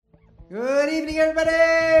Good evening, everybody.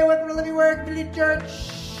 Welcome to Living Word Community Church.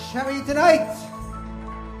 How are you tonight?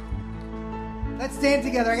 Let's stand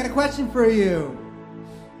together. I got a question for you.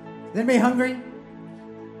 Is anybody hungry?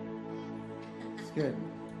 It's good.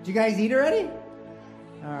 Did you guys eat already?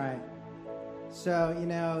 All right. So,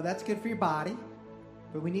 that's good for your body,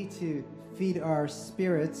 but we need to feed our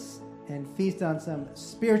spirits and feast on some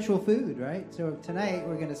spiritual food, right? So tonight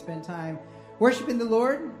we're going to spend time worshiping the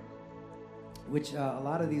Lord, which a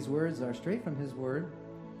lot of these words are straight from His Word.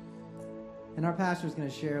 And our pastor is going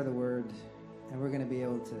to share the Word, and we're going to be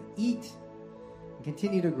able to eat and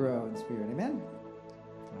continue to grow in spirit. Amen?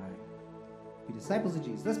 All right. Be disciples of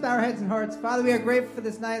Jesus. Let's bow our heads and hearts. Father, we are grateful for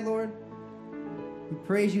this night, Lord. We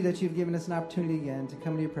praise you that you've given us an opportunity again to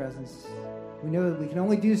come to your presence. We know that we can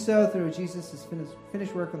only do so through Jesus'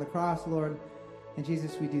 finished work on the cross, Lord. And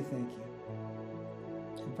Jesus, we do thank you.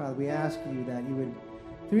 And Father, we ask you that you would,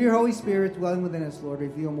 through your Holy Spirit dwelling within us, Lord,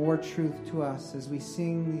 reveal more truth to us as we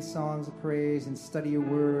sing these songs of praise and study your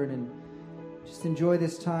word and just enjoy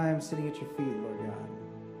this time sitting at your feet, Lord God.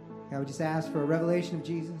 God, we just ask for a revelation of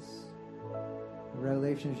Jesus, a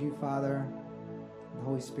revelation of you, Father, the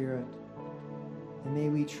Holy Spirit. And may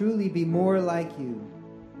we truly be more like you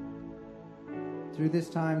through this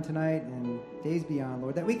time tonight and days beyond,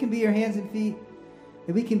 Lord, that we can be your hands and feet,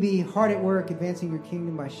 that we can be hard at work advancing your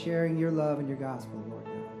kingdom by sharing your love and your gospel, Lord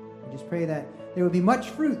God. We just pray that there would be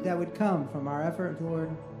much fruit that would come from our effort, Lord,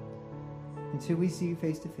 until we see you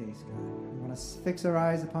face to face, God. We want to fix our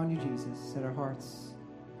eyes upon you, Jesus, set our hearts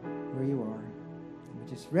where you are. And we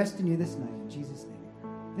just rest in you this night, in Jesus' name.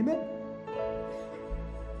 Amen.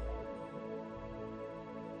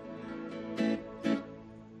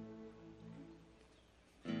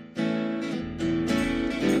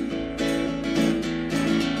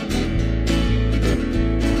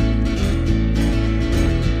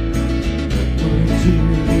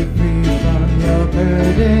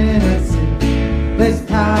 There's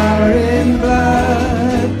power in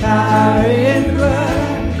blood, power in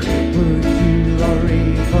blood. Would you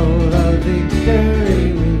already hold a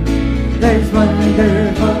victory win? There's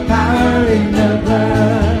wonderful power in the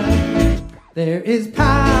blood. There is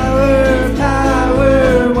power,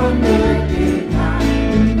 power, wonderful power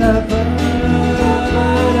in the blood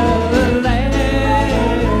of the Lamb.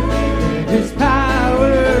 There is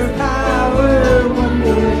power, power,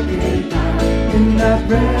 wonderful power in the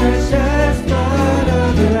precious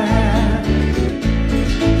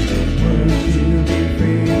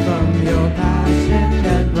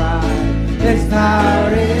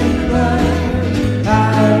power in the blood,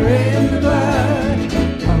 power in the blood.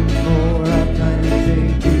 Come for a cleansing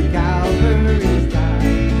to Calvary's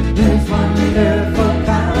side. There's wonderful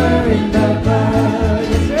power in the blood.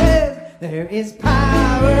 Yes, there is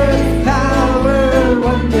power, power,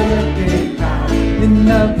 wonderful power in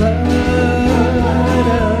the blood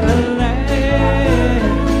of the Lamb.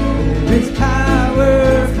 There is power,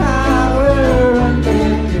 power,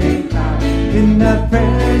 wonderful power in the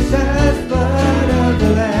precious blood of the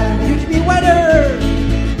Lamb. You can be whiter.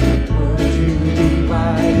 Would you be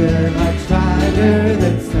whiter, much whiter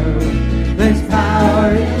than snow? There's power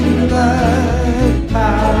in the blood,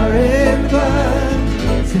 power in the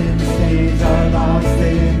blood. Sin stains are lost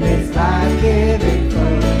in this life-giving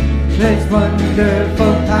flow. There's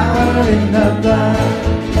wonderful power in the blood.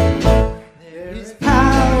 There is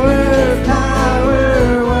power,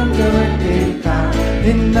 power, wonderful power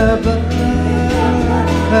in the blood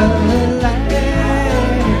of the Lamb.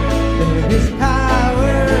 There is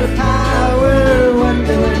power, power,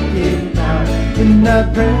 wonderful power in the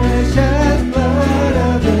precious blood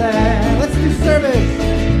of the Lamb. Let's do service.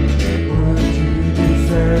 Would you do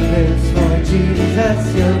service for Jesus,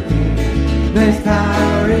 your King? There's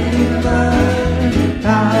power in the blood,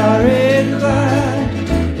 power in the blood.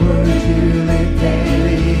 Would you live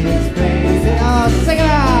daily His praise? Oh, sing it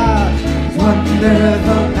out.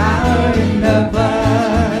 Wonderful power in the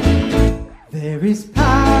blood. There is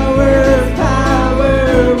power,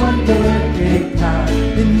 power, wonderful power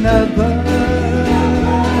in the blood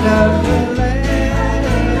of the Lamb.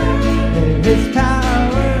 There is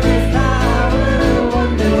power, power,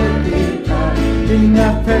 wonderful power in the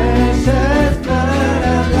precious blood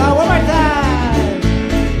of the Lamb. One more time.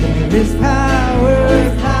 There is power,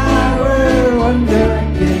 power,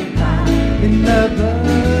 wonderful power in the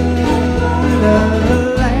blood of the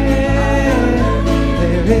Lamb.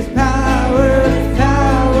 There is power,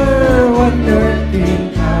 power, wonderful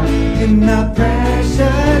power in the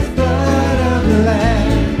precious blood of the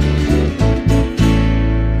Lamb.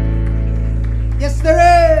 Yes, there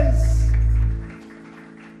is.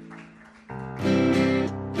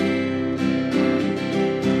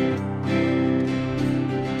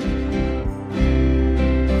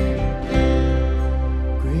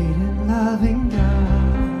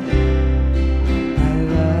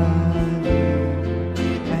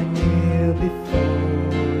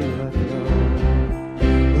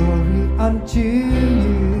 unto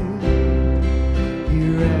you. You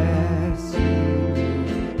rescued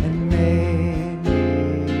me and made me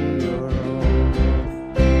your own.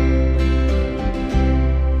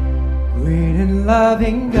 Great and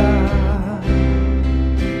loving God,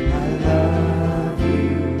 I love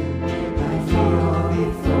you. I fall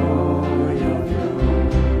before your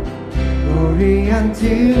throne. Glory unto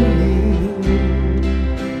you.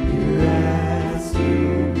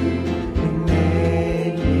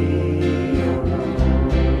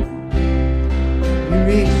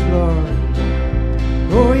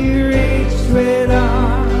 Oh, you reached with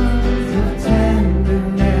arms of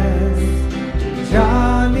tenderness,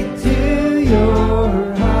 draw me to your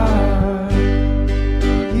heart.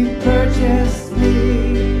 You purchased me,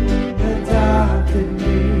 adopted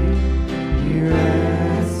me, you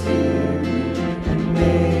rescued me and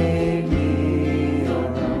made me your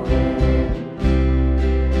own.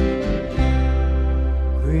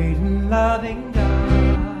 Great and loving God,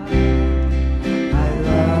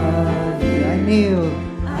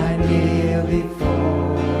 I kneel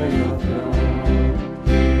before your throne.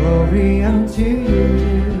 Glory unto you,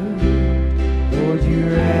 Lord, you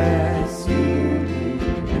rescued me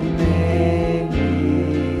and made me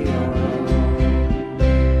your own.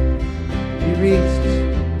 You reached,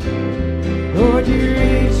 Lord, you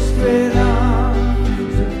reached with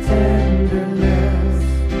arms of tenderness,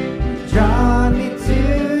 drawn me to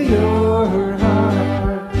your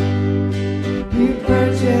heart. You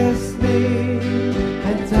purchased me,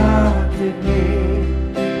 adopted me,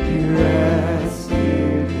 you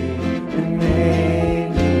rescued me and made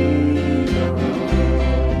me your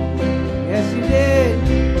own. Yes, you did.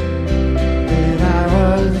 When I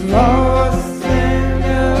was lost and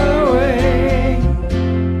away,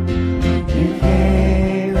 you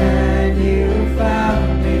came and you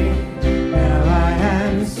found me. Now I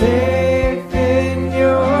am safe in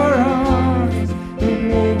your arms. You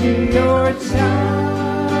made me your child.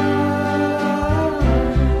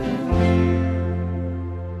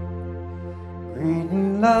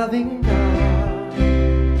 Loving God,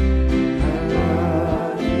 I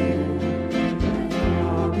love you. I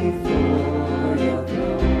fall before your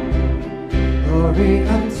throne. Glory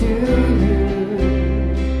unto you.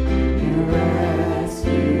 You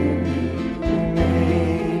rescued me and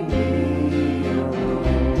made me your own.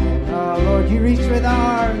 Oh Lord, you reached with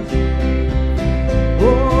arms.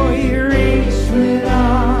 Oh, you reached with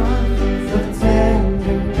arms of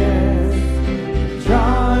tenderness,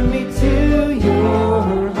 drawn me to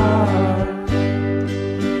your heart.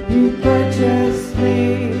 You purchased me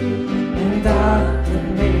and adopted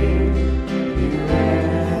me. You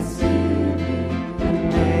rescued me and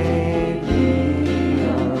made me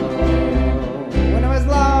your own. When I was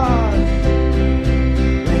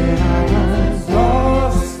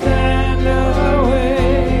lost and away,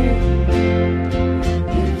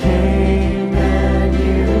 you came and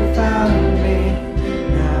you found me.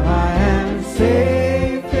 Now I am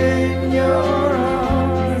safe in your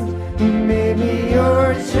arms. You made me your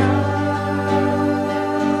child.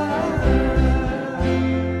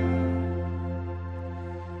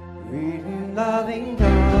 Great and loving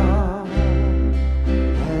God,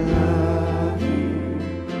 I love you.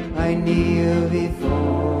 I kneel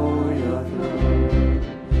before your throne.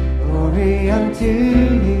 Glory unto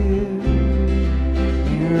you.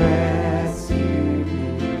 You rescued me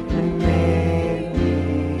and made me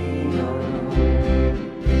your own.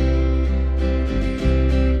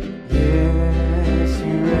 Yes,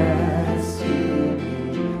 you rescued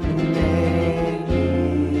me and made me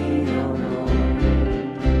your own.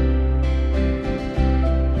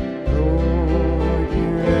 Lord, you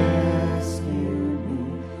rescued me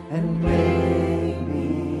and made me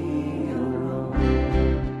your own.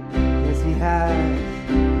 Yes, he has.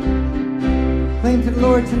 Claim to the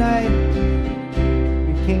Lord tonight.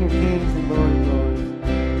 You're King of Kings and Lord of Lords.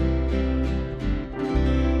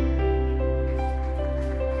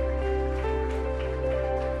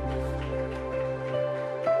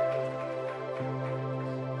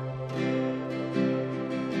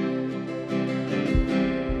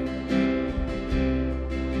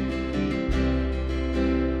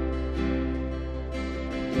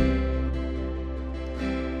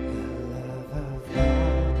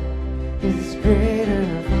 Is greater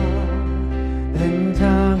far than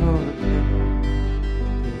tongue or pen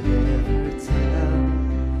could ever tell.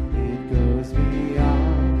 It goes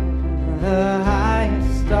beyond the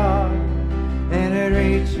highest star, and it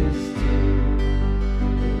reaches to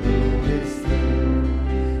the lowest thing.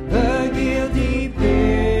 The guilty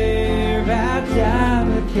pair bowed down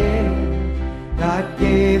the king. God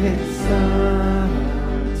gave his son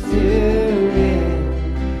to win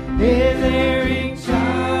his erring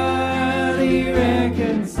child.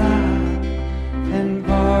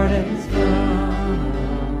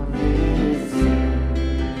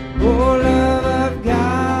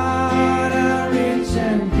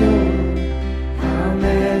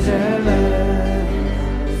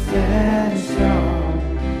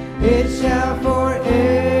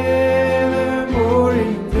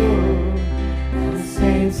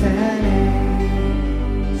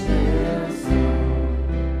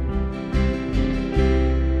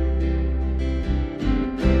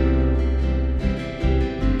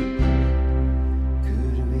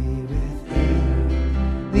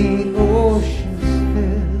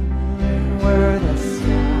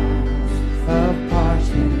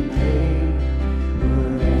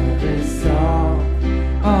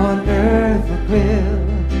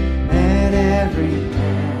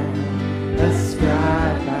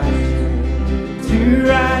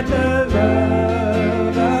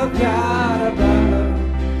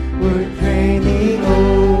 would drain the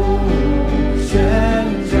ocean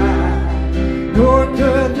dry, nor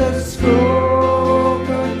could the scroll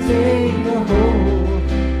contain the whole,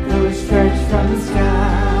 though stretched from sky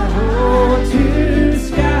to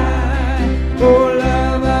sky. Oh,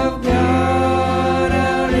 love of God,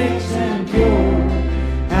 how rich and pure,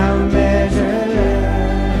 how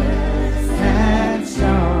measureless and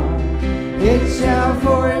strong, it shall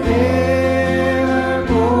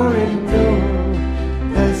forevermore endure.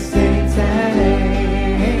 The saints and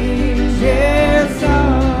angels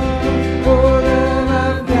song. Oh, love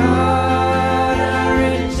of God, how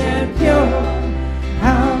rich and pure,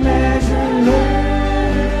 how measureless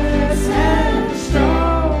and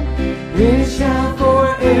strong, it shall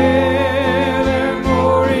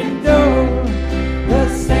forevermore endure. The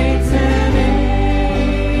saints and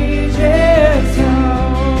angels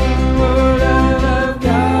song. Oh, love of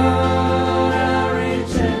God, how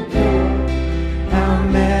rich and pure, how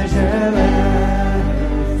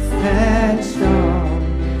measureless and strong,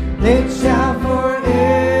 it shall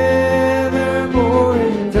forevermore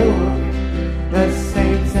endure. The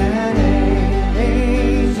saints and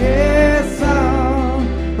angels song.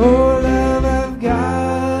 Oh, love of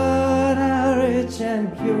God, how rich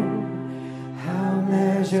and pure, how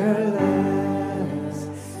measureless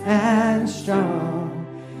and strong,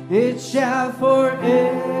 it shall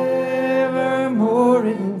forevermore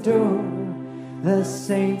endure. The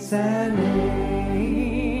saints and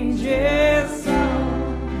angels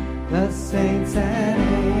song. The saints and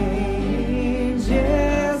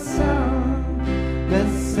angels song. The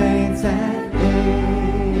saints and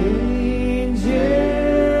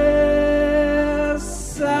angels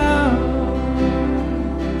song.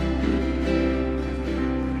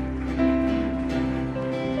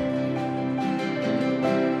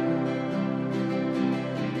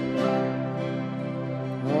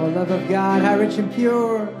 Oh, love of God, how rich and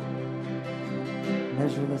pure,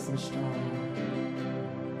 measureless and strong,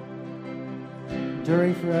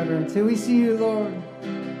 enduring forever until we see you, Lord.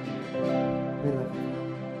 We love you.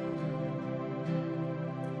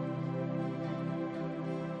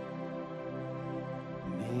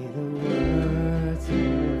 May the words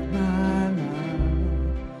of my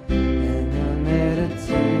mouth and the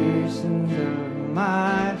meditations of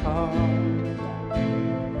my heart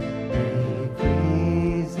be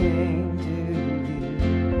pleasing to you.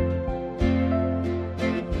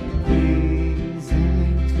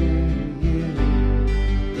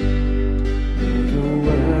 May the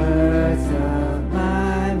words of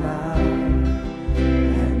my mouth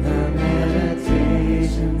and the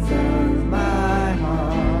meditations of my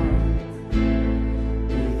heart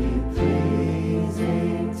be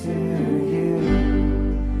pleasing to you,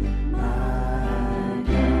 my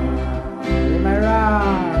God. You're my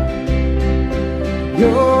rock.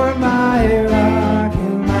 You're my rock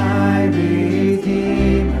and my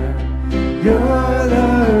redeemer. You're the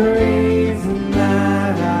reason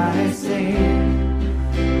that I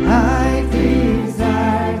sing. I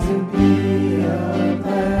desire to be a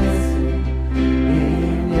blessing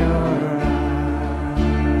in your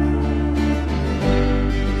eyes.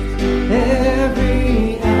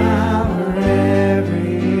 Every hour,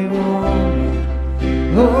 every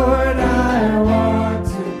moment, Lord, I want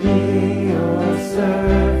to be your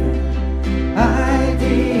servant. I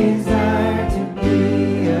desire to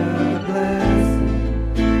be a blessing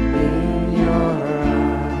in your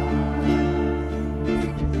eyes.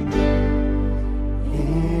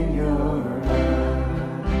 In your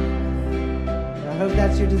eyes. I hope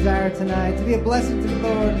that's your desire tonight, to be a blessing to the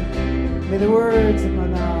Lord. May the words of my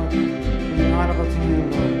mouth be honorable to you,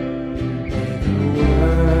 Lord. The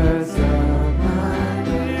words of my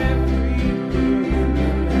every and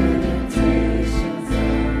the meditations of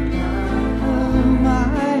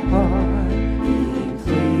my heart be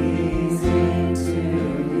pleasing to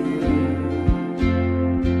you.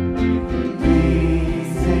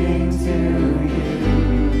 Pleasing to you.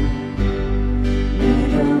 May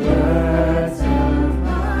the words of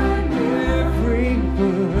my every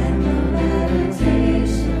word and the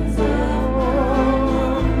meditations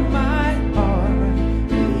of my heart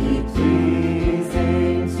be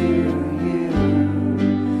pleasing to you,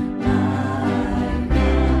 my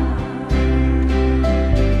God.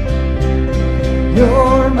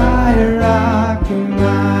 You're my rock and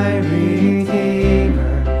my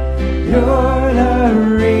redeemer. You're the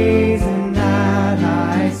reason that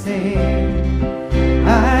I sing.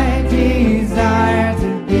 I desire to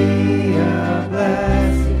be a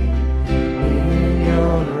blessing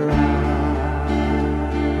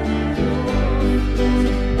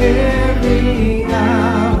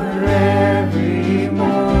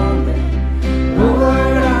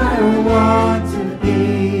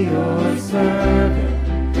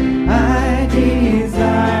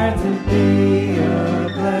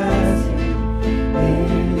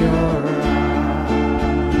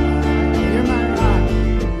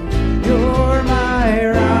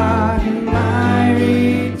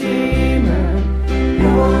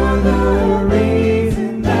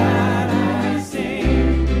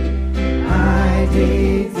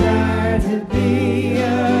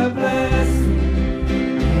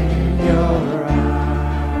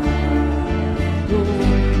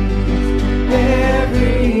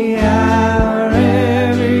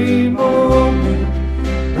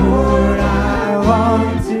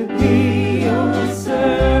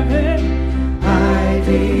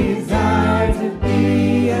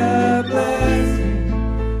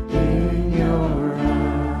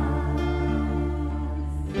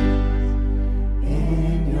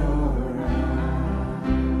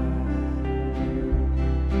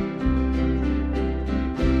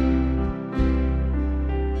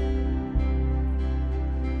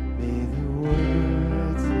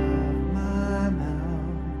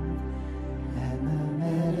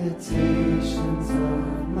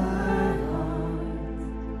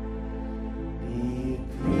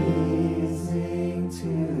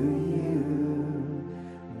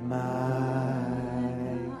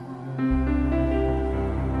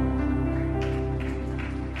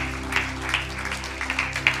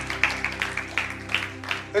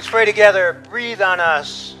Let's pray together. Breathe on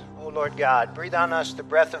us, O Lord God. Breathe on us the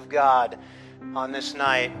breath of God on this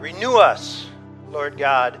night. Renew us, Lord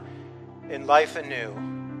God, in life anew.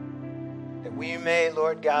 That we may,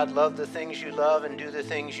 Lord God, love the things you love and do the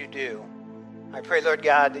things you do. I pray, Lord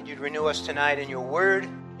God, that you'd renew us tonight in your word.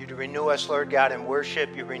 You'd renew us, Lord God, in worship.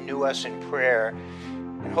 You renew us in prayer.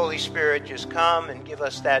 And Holy Spirit, just come and give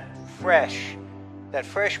us that fresh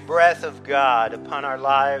breath of God upon our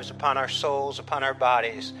lives, upon our souls, upon our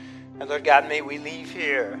bodies. And Lord God, may we leave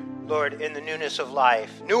here, Lord, in the newness of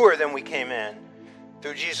life, newer than we came in.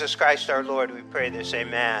 Through Jesus Christ our Lord, we pray this.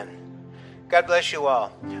 Amen. God bless you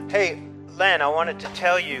all. Hey, Len, I wanted to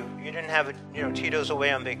tell you, you didn't have, Tito's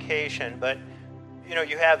away on vacation, but,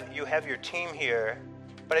 you have your team here.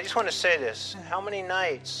 But I just want to say this. How many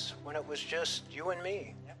nights when it was just you and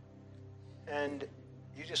me? And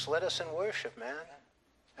you just led us in worship, man.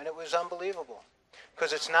 And it was unbelievable.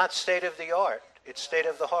 Because it's not state of the art. It's state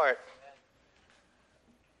of the heart.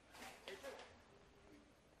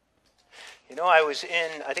 I was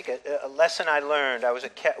in, I think a lesson I learned. I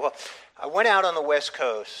went out on the West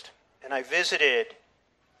Coast and I visited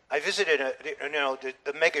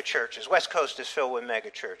the mega churches. West Coast is filled with mega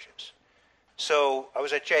churches. So I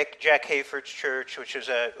was at Jack Hayford's church, which was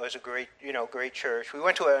a great church. We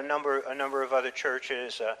went to a number of other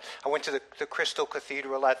churches. I went to the Crystal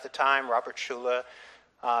Cathedral at the time, Robert Shula.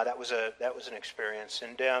 That was an experience.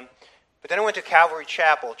 And but then I went to Calvary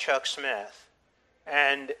Chapel, Chuck Smith,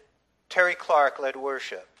 and Terry Clark led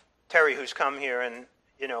worship. Terry, who's come here and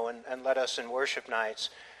led us in worship nights.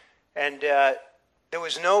 And there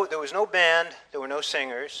was no band, there were no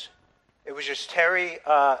singers. It was just Terry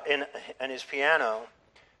and his piano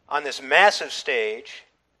on this massive stage.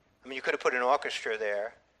 I mean, you could have put an orchestra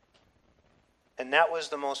there. And that was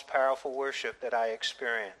the most powerful worship that I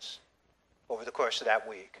experienced over the course of that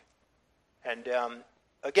week. And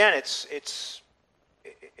again, it's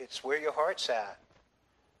where your heart's at.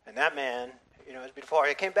 And that man, before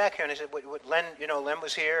I came back here and I said, Len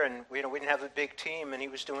was here and we didn't have a big team and he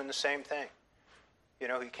was doing the same thing.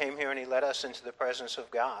 He came here and he led us into the presence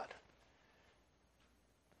of God.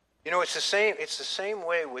 It's the same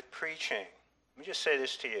way with preaching. Let me just say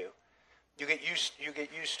this to you. You get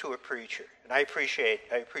used to a preacher. And I appreciate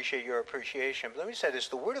your appreciation. But let me say this,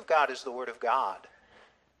 the Word of God is the Word of God.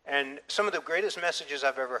 And some of the greatest messages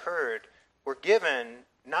I've ever heard were given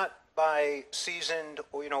not by seasoned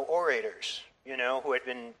orators, who had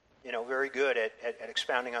been very good at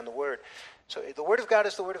expounding on the Word. So the Word of God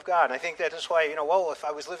is the Word of God. And I think that is why, if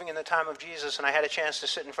I was living in the time of Jesus and I had a chance to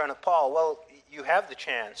sit in front of Paul, well, you have the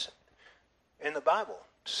chance in the Bible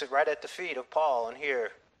to sit right at the feet of Paul and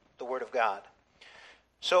hear the Word of God.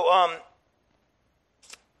 So I'm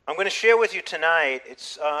going to share with you tonight,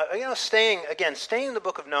 it's, staying in the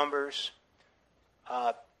book of Numbers,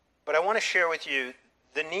 but I want to share with you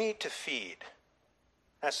the need to feed.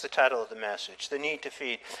 That's the title of the message, the need to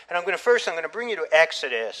feed. And I'm going to bring you to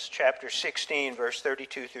Exodus chapter 16, verse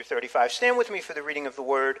 32 through 35. Stand with me for the reading of the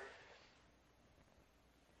Word.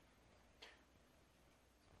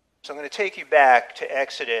 So I'm going to take you back to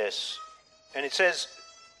Exodus. And it says,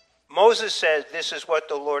 Moses says, this is what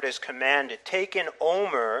the Lord has commanded. Take an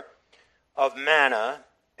omer of manna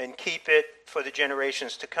and keep it for the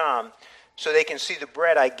generations to come, so they can see the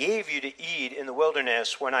bread I gave you to eat in the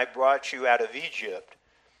wilderness when I brought you out of Egypt.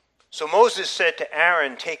 So Moses said to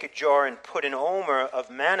Aaron, take a jar and put an omer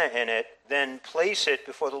of manna in it, then place it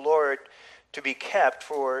before the Lord to be kept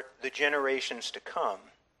for the generations to come.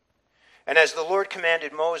 And as the Lord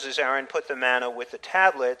commanded Moses, Aaron put the manna with the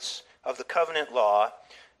tablets of the covenant law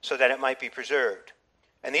so that it might be preserved.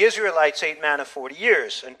 And the Israelites ate manna 40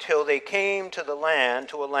 years until they came to a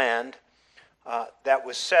land that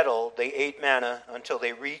was settled. They ate manna until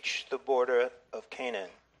they reached the border of Canaan.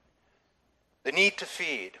 The need to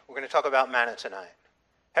feed. We're going to talk about manna tonight.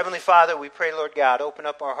 Heavenly Father, we pray, Lord God, open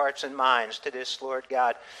up our hearts and minds to this, Lord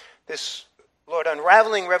God, this, Lord,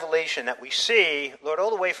 unraveling revelation that we see, Lord,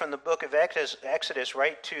 all the way from the book of Exodus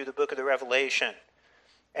right to the book of the Revelation.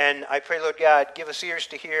 And I pray, Lord God, give us ears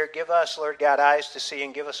to hear, give us, Lord God, eyes to see,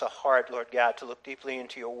 and give us a heart, Lord God, to look deeply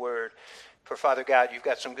into your word. For Father God, you've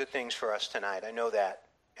got some good things for us tonight. I know that.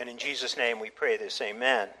 And in Jesus' name we pray this,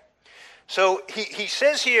 amen. So he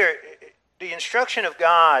says here, the instruction of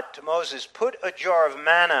God to Moses, put a jar of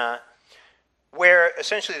manna where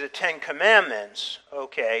essentially the Ten Commandments,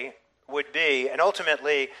 would be, and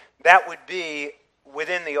ultimately that would be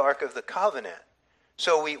within the Ark of the Covenant.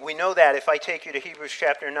 So we know that. If I take you to Hebrews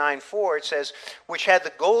chapter 9:4, it says, which had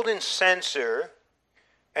the golden censer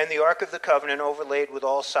and the Ark of the Covenant overlaid with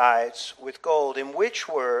all sides with gold, in which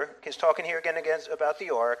were, he's talking here again about the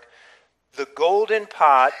Ark, the golden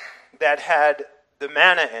pot that had the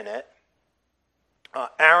manna in it,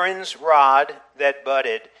 Aaron's rod that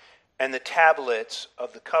budded, and the tablets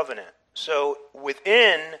of the covenant. So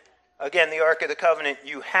within, again, the Ark of the Covenant,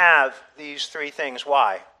 you have these three things.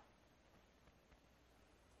 Why?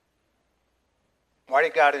 Why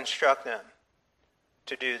did God instruct them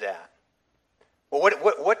to do that? Well,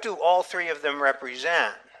 what do all three of them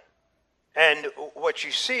represent? And what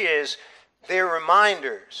you see is they're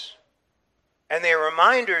reminders. And they're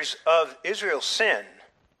reminders of Israel's sin.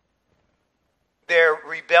 Their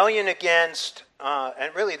rebellion against,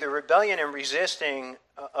 and really the rebellion and resisting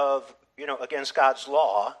of, against God's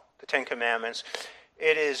law, the Ten Commandments.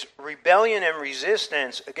 It is rebellion and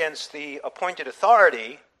resistance against the appointed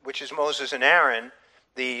authority, which is Moses and Aaron.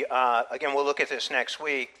 Again, we'll look at this next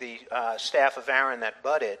week, the staff of Aaron that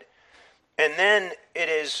budded. And then it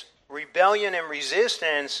is rebellion and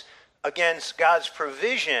resistance against God's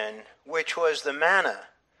provision, which was the manna.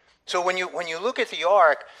 So when you look at the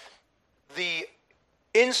ark, the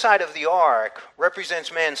inside of the ark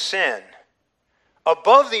represents man's sin.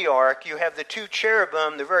 Above the ark, you have the two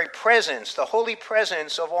cherubim, the very presence, the holy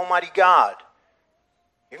presence of Almighty God.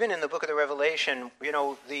 Even in the book of the Revelation,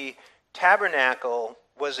 the tabernacle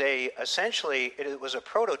was essentially a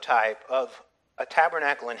prototype of a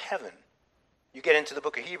tabernacle in heaven. You get into the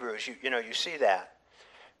book of Hebrews, you see that.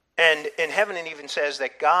 And in heaven it even says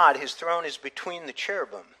that God, his throne is between the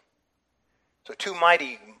cherubim. So two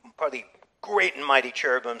mighty, probably great and mighty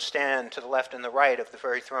cherubim stand to the left and the right of the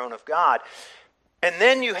very throne of God. And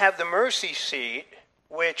then you have the mercy seat,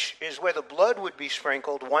 which is where the blood would be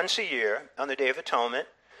sprinkled once a year on the Day of Atonement.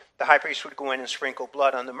 The high priest would go in and sprinkle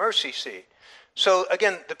blood on the mercy seat. So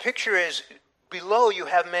again, the picture is below you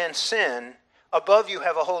have man's sin, above you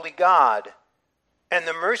have a holy God. And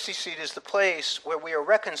the mercy seat is the place where we are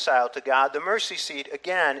reconciled to God. The mercy seat,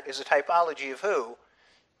 again, is a typology of who?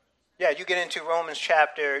 Yeah, you get into Romans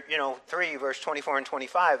chapter 3, verse 24 and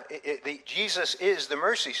 25. Jesus is the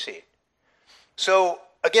mercy seat. So,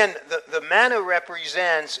 again, the manna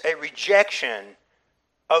represents a rejection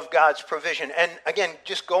of God's provision. And again,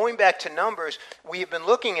 just going back to Numbers, we have been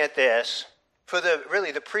looking at this for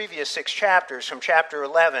the previous 6 chapters, from chapter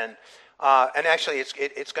 11. And actually,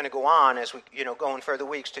 it's going to go on as we go in further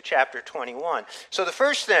weeks to chapter 21. So the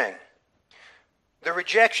first thing, the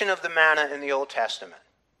rejection of the manna in the Old Testament.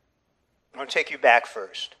 I'm going to take you back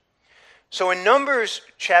first. So in Numbers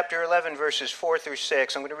chapter 11, verses 4 through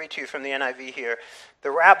 6, I'm going to read to you from the NIV here.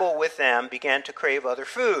 The rabble with them began to crave other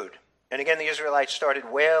food. And again, the Israelites started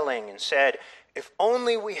wailing and said, "If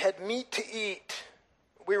only we had meat to eat.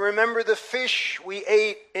 We remember the fish we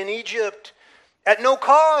ate in Egypt at no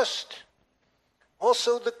cost.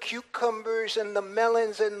 Also the cucumbers and the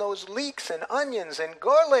melons and those leeks and onions and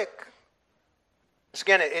garlic."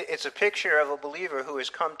 Again, it's a picture of a believer who has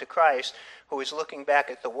come to Christ, who is looking back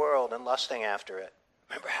at the world and lusting after it.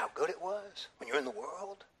 Remember how good it was when you were in the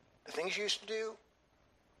world? The things you used to do?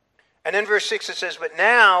 And then verse 6 it says, "But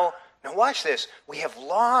now watch this, we have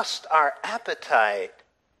lost our appetite.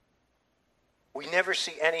 We never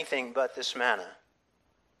see anything but this manna."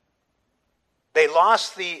 They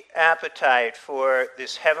lost the appetite for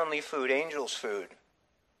this heavenly food, angels' food.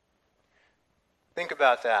 Think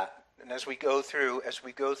about that. And as we go through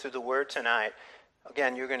the word tonight,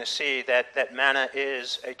 again, you're going to see that manna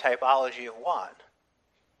is a typology of what?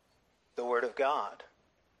 The word of God.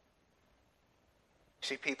 You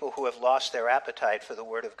see people who have lost their appetite for the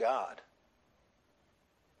word of God.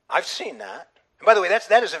 I've seen that. And by the way,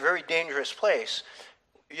 that is a very dangerous place.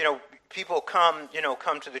 People come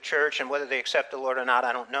to the church, and whether they accept the Lord or not,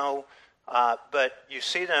 I don't know. But you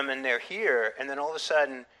see them, and they're here, and then all of a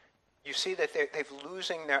sudden, you see that they're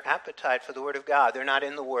losing their appetite for the Word of God. They're not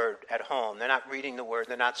in the Word at home. They're not reading the Word.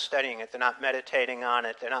 They're not studying it. They're not meditating on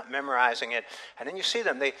it. They're not memorizing it. And then you see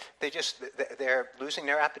them. They're losing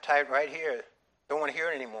their appetite right here. Don't want to hear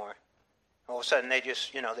it anymore. All of a sudden, they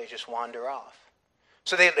just wander off.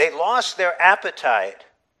 So they lost their appetite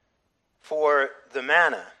for the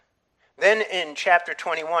manna. Then in chapter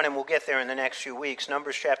 21, and we'll get there in the next few weeks,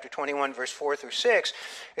 Numbers chapter 21, verse 4 through 6,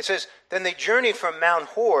 it says, "Then they journeyed from Mount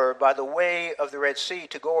Hor by the way of the Red Sea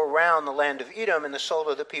to go around the land of Edom, and the soul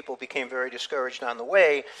of the people became very discouraged on the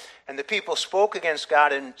way. And the people spoke against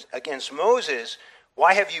God and against Moses,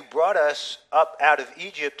 'Why have you brought us up out of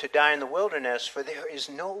Egypt to die in the wilderness? For there is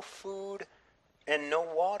no food and no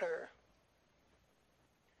water.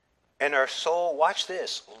 And our soul,'" watch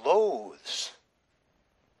this, "'loathes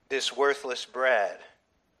this worthless bread.'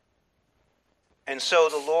 And so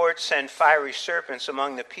the Lord sent fiery serpents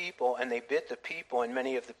among the people, and they bit the people, and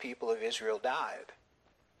many of the people of Israel died."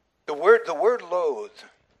 The word loathe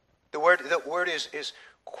The word is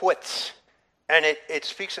quitz, and it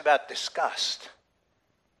speaks about disgust.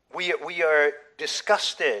 We are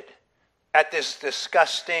disgusted at this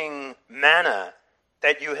disgusting manna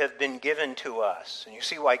that you have been given to us. And you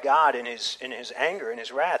see why God, in his anger, in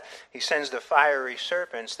his wrath, he sends the fiery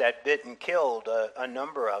serpents that bit and killed a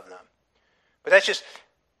number of them. But that's just,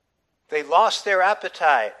 they lost their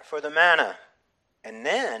appetite for the manna. And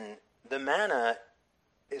then the manna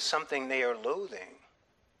is something they are loathing.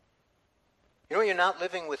 You know, you're not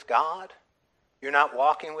living with God. You're not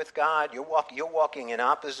walking with God. You're walking in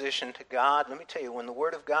opposition to God. Let me tell you, when the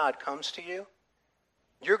Word of God comes to you,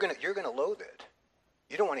 you're gonna loathe it.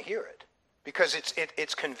 You don't want to hear it because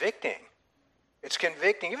it's convicting. It's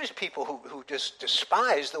convicting. Even people who just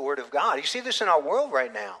despise the Word of God. You see this in our world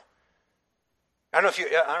right now. I don't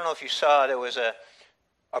know if you saw, there was a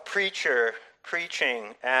preacher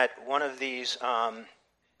preaching at one of these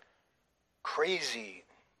crazy.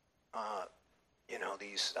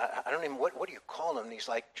 These, I don't even, what do you call them? These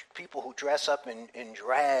like people who dress up in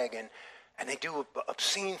drag and they do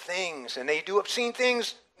obscene things. And they do obscene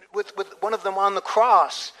things with one of them on the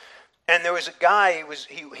cross. And there was a guy,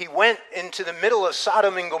 he went into the middle of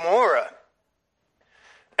Sodom and Gomorrah.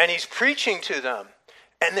 And he's preaching to them.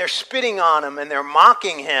 And they're spitting on him and they're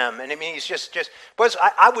mocking him. And I mean, he's just but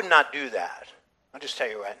I would not do that. I'll just tell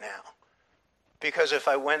you right now. Because if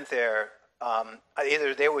I went there,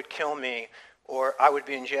 either they would kill me or I would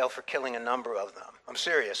be in jail for killing a number of them. I'm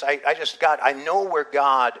serious. I know where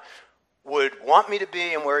God would want me to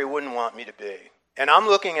be and where he wouldn't want me to be. And I'm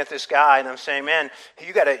looking at this guy and I'm saying, man,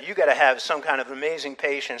 you gotta have some kind of amazing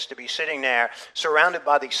patience to be sitting there surrounded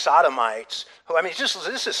by these sodomites who, I mean,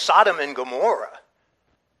 this is Sodom and Gomorrah.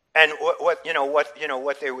 And what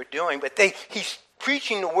they were doing, but he's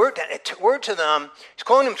preaching the word to them. He's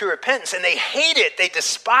calling them to repentance, and they hate it. They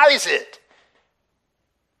despise it.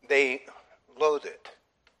 They loathe it.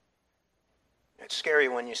 It's scary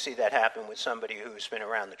when you see that happen with somebody who's been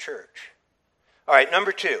around the church. All right,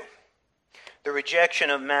 number 2, the rejection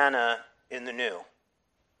of manna in the new.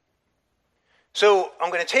 So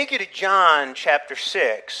I'm going to take you to John chapter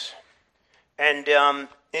 6, and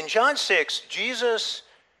in John 6, Jesus.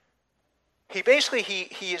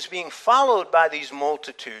 He is being followed by these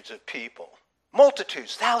multitudes of people.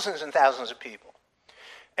 Multitudes, thousands and thousands of people.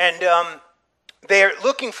 And they're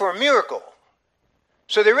looking for a miracle.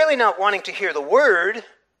 So they're really not wanting to hear the word.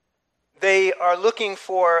 They are looking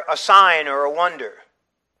for a sign or a wonder.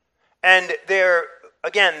 And they're,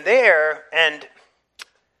 again, there, and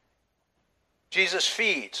Jesus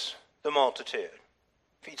feeds the multitude.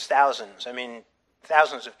 Feeds thousands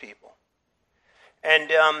of people.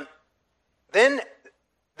 And then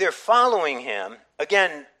they're following him.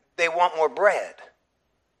 Again, they want more bread.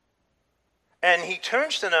 And he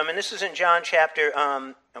turns to them, and this is in John chapter,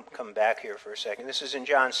 I'm coming back here for a second. This is in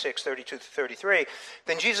John 6, 32 to 33.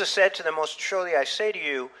 Then Jesus said to them, most surely I say to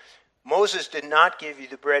you, Moses did not give you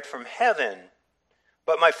the bread from heaven,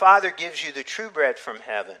 but my Father gives you the true bread from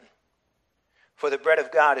heaven. For the bread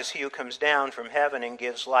of God is he who comes down from heaven and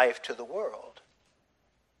gives life to the world.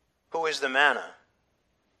 Who is the manna?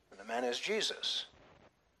 The manna is Jesus.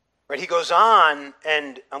 Right, he goes on,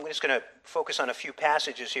 and I'm just going to focus on a few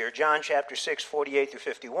passages here. John chapter 6, 48 through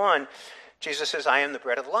 51, Jesus says, I am the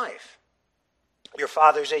bread of life. Your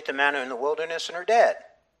fathers ate the manna in the wilderness and are dead.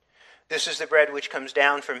 This is the bread which comes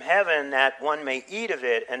down from heaven, that one may eat of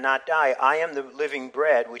it and not die. I am the living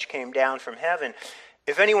bread which came down from heaven.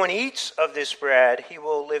 If anyone eats of this bread, he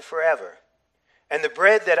will live forever. And the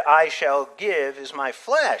bread that I shall give is my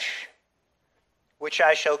flesh, which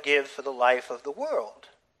I shall give for the life of the world.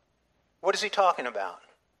 What is he talking about?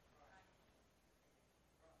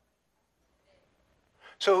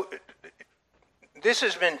 So this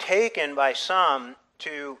has been taken by some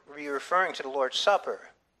to be referring to the Lord's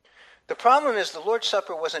Supper. The problem is the Lord's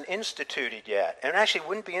Supper wasn't instituted yet, and actually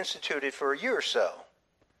wouldn't be instituted for a year or so.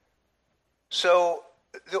 So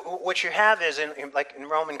what you have is, like in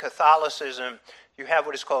Roman Catholicism, you have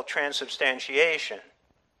what is called transubstantiation.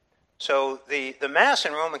 So the Mass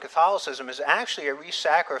in Roman Catholicism is actually a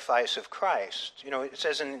re-sacrifice of Christ. You know, it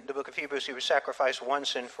says in the book of Hebrews, he was sacrificed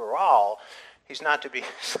once and for all. He's not to be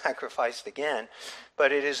sacrificed again.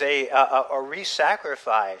 But it is a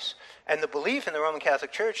re-sacrifice. And the belief in the Roman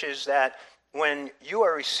Catholic Church is that when you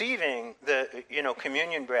are receiving the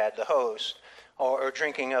communion bread, the host, or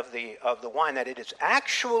drinking of the wine, that it is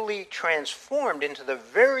actually transformed into the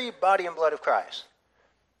very body and blood of Christ.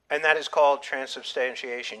 And that is called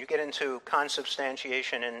transubstantiation. You get into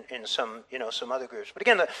consubstantiation in some other groups. But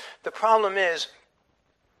again, the problem is,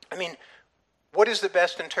 what is the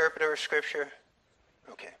best interpreter of Scripture?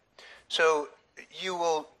 Okay. So you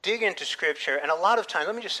will dig into Scripture, and a lot of times,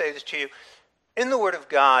 let me just say this to you, in the Word of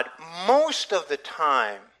God, most of the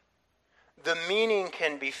time, the meaning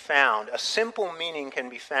can be found, a simple meaning can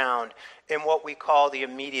be found in what we call the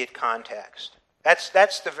immediate context.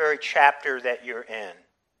 That's the very chapter that you're in.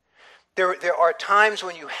 There are times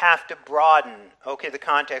when you have to broaden, the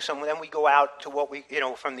context, and then we go out to what we,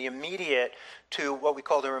 from the immediate to what we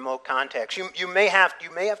call the remote context. You may have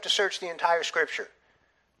to search the entire Scripture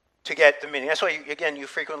to get the meaning. That's why, you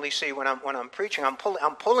frequently see when I'm preaching, I'm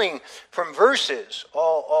pulling from verses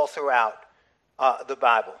all throughout the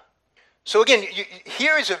Bible. So again,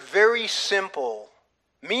 here is a very simple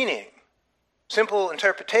meaning, simple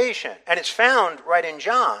interpretation, and it's found right in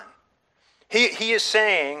John. He is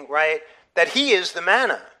saying, right, that he is the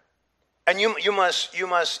manna, and you must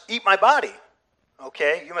eat my body.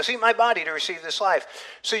 Okay, you must eat my body to receive this life.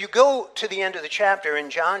 So you go to the end of the chapter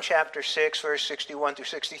in John chapter 6, verse 61 through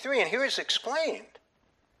 63, and here it's explained.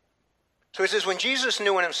 So it says, when Jesus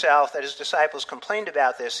knew in himself that his disciples complained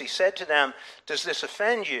about this, he said to them, does this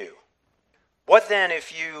offend you? What then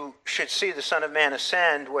if you should see the Son of Man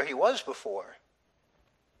ascend where he was before?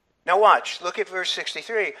 Now watch, look at verse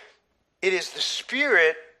 63. It is the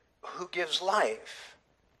Spirit who gives life.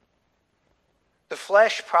 The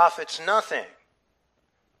flesh profits nothing.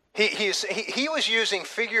 He was using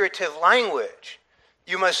figurative language.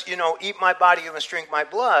 You must, eat my body, you must drink my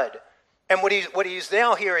blood. And what he's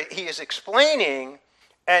now here, he is explaining,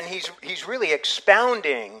 and he's really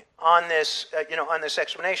expounding on this, on this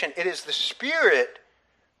explanation. It is the Spirit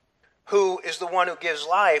who is the one who gives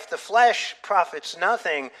life. The flesh profits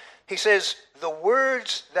nothing. He says, the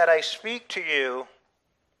words that I speak to you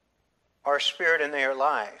are spirit and they are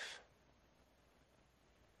life.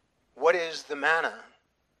 What is the manna?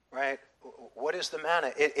 Right? What is the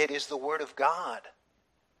manna? It is the Word of God.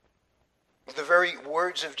 The very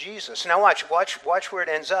words of Jesus. Now watch where it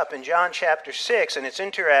ends up in John chapter 6, and it's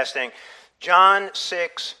interesting. John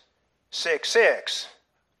 6:6,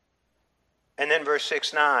 and then verse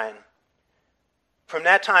 6:9. From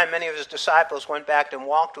that time, many of his disciples went back and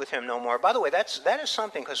walked with him no more. By the way, that is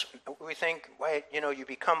something, because we think, right, you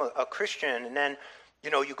become a Christian, and then,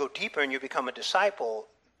 you go deeper and you become a disciple.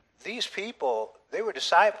 These people, they were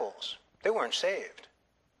disciples. They weren't saved.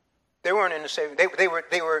 They weren't in the saving.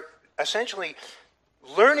 They were essentially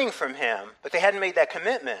learning from him, but they hadn't made that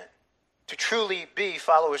commitment to truly be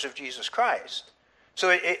followers of Jesus Christ. So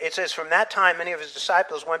it says, from that time, many of his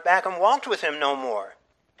disciples went back and walked with him no more.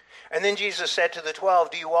 And then Jesus said to the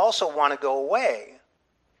 12, do you also want to go away?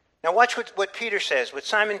 Now watch what Peter says. But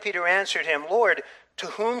Simon Peter answered him, Lord, to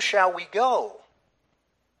whom shall we go?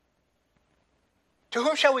 To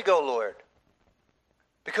whom shall we go, Lord?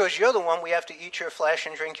 Because you're the one we have to eat your flesh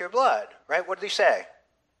and drink your blood. Right? What did he say?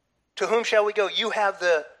 To whom shall we go? You have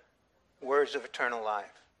the words of eternal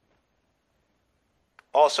life.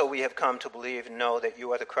 Also we have come to believe and know that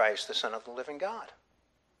you are the Christ, the Son of the living God.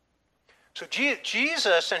 So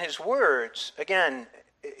Jesus and his words, again,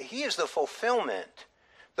 he is the fulfillment.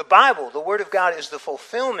 The Bible, the Word of God, is the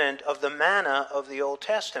fulfillment of the manna of the Old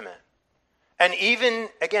Testament. And even,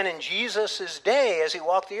 again, in Jesus' day, as he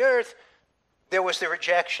walked the earth, there was the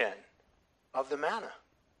rejection of the manna.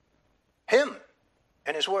 Him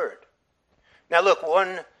and his Word. Now look,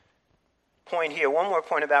 one more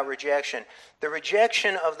point about rejection. The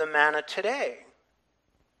rejection of the manna today.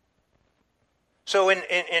 So in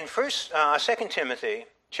 2 Timothy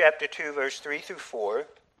chapter 2, verse 3 through 4,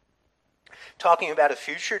 talking about a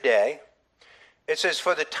future day, it says,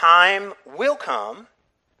 for the time will come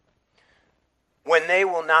when they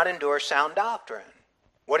will not endure sound doctrine.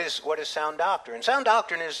 What is sound doctrine? Sound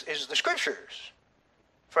doctrine is the Scriptures.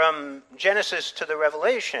 From Genesis to the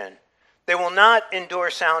Revelation, they will not endure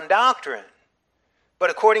sound doctrine. But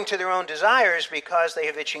according to their own desires, because they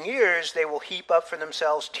have itching ears, they will heap up for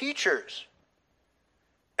themselves teachers.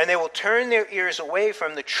 And they will turn their ears away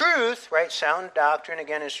from the truth, right? Sound doctrine,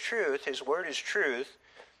 again, is truth. His word is truth.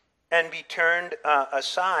 And be turned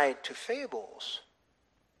aside to fables.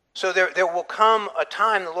 So there will come a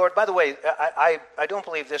time, the Lord, by the way, I don't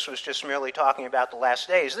believe this was just merely talking about the last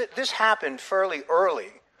days. This happened fairly early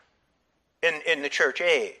in the church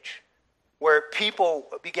age, where people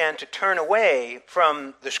began to turn away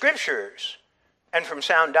from the Scriptures and from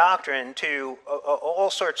sound doctrine to all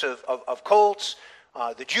sorts of cults.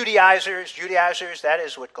 The Judaizers, that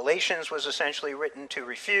is what Galatians was essentially written to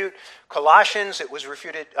refute. Colossians, it was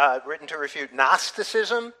written to refute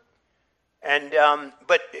Gnosticism. And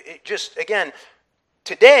but it just, again,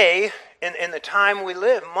 today, in the time we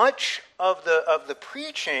live, much of the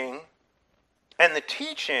preaching and the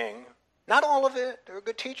teaching, not all of it, there are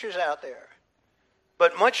good teachers out there,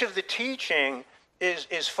 but much of the teaching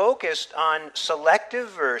is focused on selective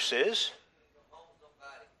verses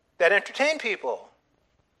that entertain people,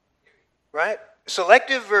 right?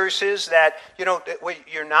 Selective verses that,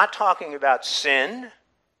 you're not talking about sin.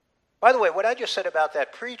 By the way, what I just said about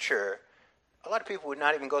that preacher, a lot of people would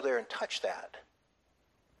not even go there and touch that.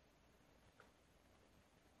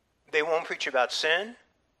 They won't preach about sin.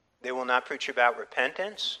 They will not preach about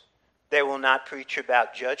repentance. They will not preach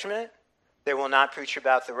about judgment. They will not preach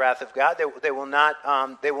about the wrath of God. They will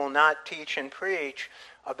not teach and preach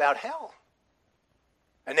about hell.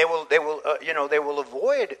 And they will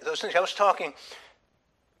avoid those things. I was talking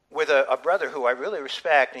with a brother who I really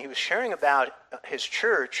respect, and he was sharing about his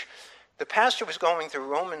church. The pastor was going through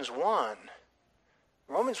Romans 1.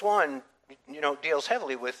 Romans 1, deals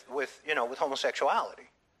heavily with homosexuality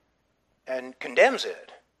and condemns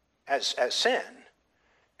it as sin.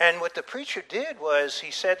 And what the preacher did was he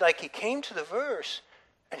said, he came to the verse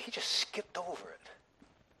and he just skipped over it.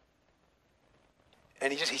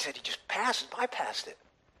 And he said he just bypassed it.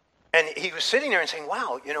 And he was sitting there and saying,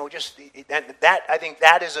 wow, that I think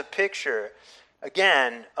that is a picture,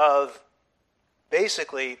 again, of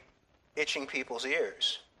basically itching people's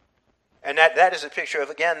ears. And that is a picture of,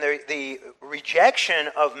 again, the rejection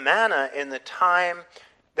of manna in the time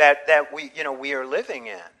that we are living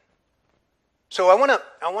in. So I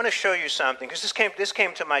want to show you something, because this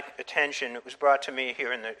came to my attention. It was brought to me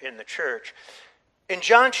here in the church. In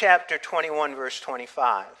John chapter 21, verse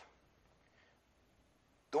 25,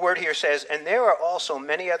 the word here says, "And there are also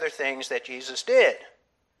many other things that Jesus did,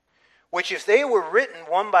 which if they were written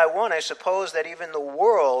one by one, I suppose that even the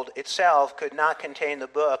world itself could not contain the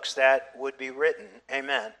books that would be written."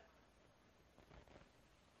 Amen.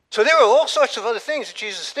 So there were all sorts of other things that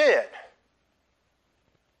Jesus did.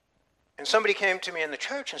 And somebody came to me in the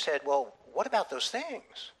church and said, well, what about those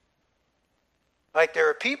things? There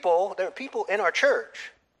are people in our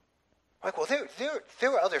church. Well,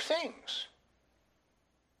 there are other things.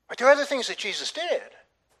 There are other things that Jesus did.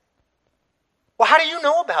 Well, how do you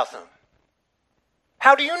know about them?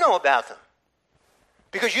 How do you know about them?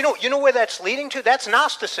 Because you know where that's leading to? That's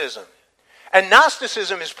Gnosticism. And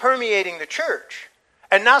Gnosticism is permeating the church.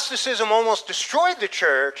 And Gnosticism almost destroyed the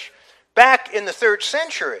church back in the 3rd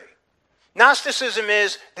century. Gnosticism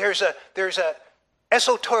is there's a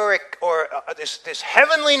esoteric or this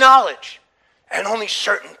heavenly knowledge, and only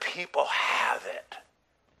certain people have it.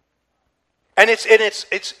 And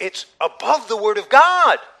it's above the Word of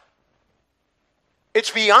God.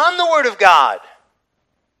 It's beyond the Word of God.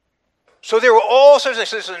 So there were all sorts of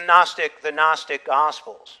things. This is the Gnostic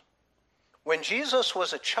Gospels. When Jesus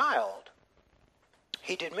was a child,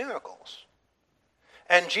 he did miracles.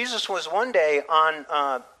 And Jesus was one day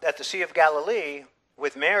at the Sea of Galilee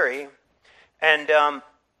with Mary, and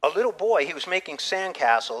a little boy, he was making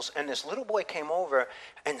sandcastles, and this little boy came over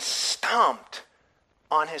and stomped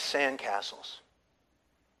on his sandcastles.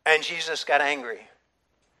 And Jesus got angry,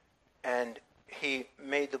 and he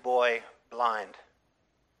made the boy blind.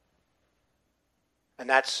 And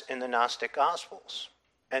that's in the Gnostic Gospels.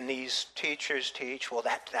 And these teachers teach, well,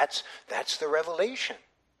 that's the revelation.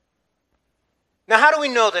 Now, how do we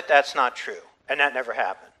know that that's not true and that never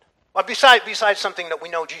happened? Well, besides something that we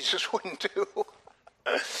know Jesus wouldn't do.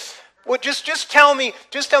 Well, just tell me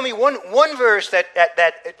one verse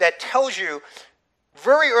that tells you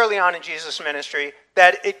very early on in Jesus' ministry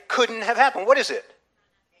that it couldn't have happened. What is it?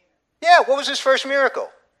 Yeah, what was his first miracle?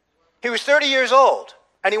 He was 30 years old,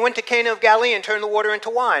 and he went to Cana of Galilee and turned the water into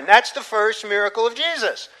wine. That's the first miracle of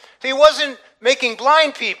Jesus. So he wasn't making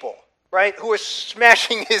blind people, right, who were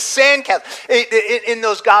smashing his sandcastle. In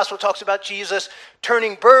those gospel talks about Jesus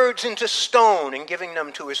turning birds into stone and giving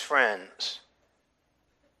them to his friends.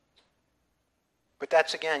 But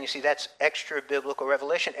that's, again, you see, that's extra biblical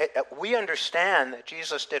revelation. We understand that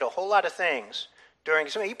Jesus did a whole lot of things during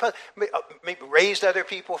his ministry. He maybe raised other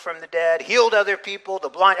people from the dead, healed other people, the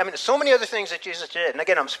blind. I mean, there's so many other things that Jesus did. And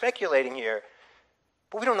again, I'm speculating here,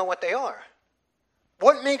 but we don't know what they are.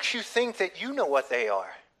 What makes you think that you know what they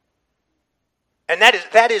are? And that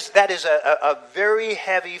is a very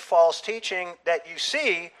heavy false teaching that you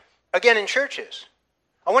see, again, in churches.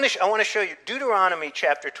 I want to show you Deuteronomy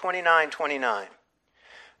chapter 29:29.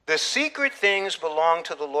 The secret things belong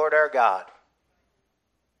to the Lord our God.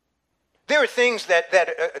 There are things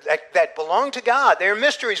that belong to God. They are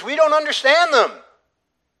mysteries. We don't understand them.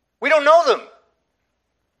 We don't know them.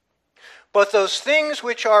 But those things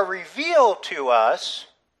which are revealed to us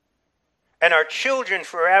and our children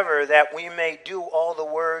forever, that we may do all the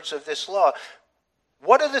words of this law.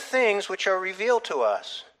 What are the things which are revealed to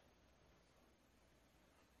us?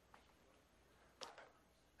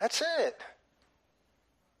 That's it.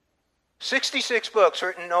 66 books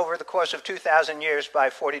written over the course of 2,000 years by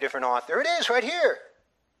 40 different authors. There it is right here.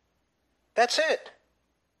 That's it.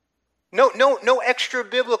 No extra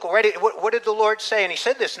biblical, right? What did the Lord say? And he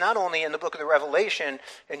said this not only in the book of the Revelation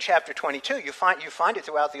in chapter 22. You find it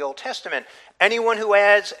throughout the Old Testament. Anyone who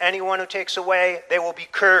adds, anyone who takes away, they will be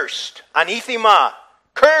cursed. Anathema.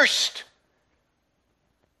 Cursed.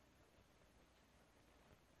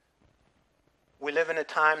 We live in a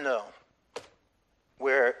time, though,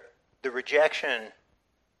 where the rejection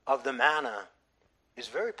of the manna is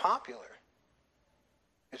very popular.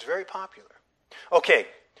 It's very popular. Okay,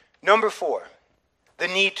 number 4, the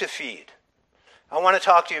need to feed. I want to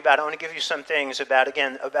talk to you about, I want to give you some things about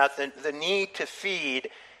the need to feed,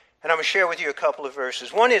 and I'm going to share with you a couple of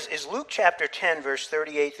verses. One is Luke chapter 10, verse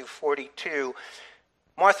 38 through 42,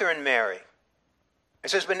 Martha and Mary. It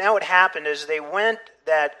says, but now it happened as they went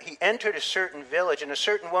that he entered a certain village, and a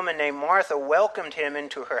certain woman named Martha welcomed him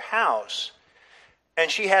into her house. And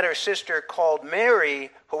she had her sister called Mary,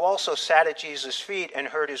 who also sat at Jesus' feet and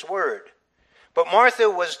heard his word. But Martha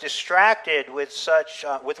was distracted with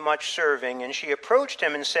much serving, and she approached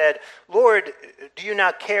him and said, Lord, do you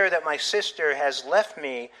not care that my sister has left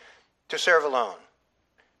me to serve alone?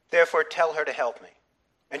 Therefore tell her to help me.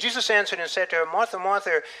 And Jesus answered and said to her, Martha,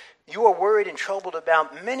 Martha, you are worried and troubled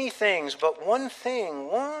about many things, but one thing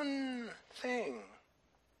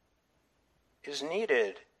is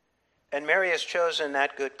needed. And Mary has chosen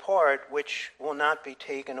that good part which will not be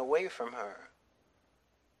taken away from her.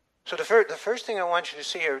 So the first thing I want you to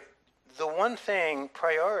see here, the one thing,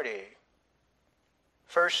 priority.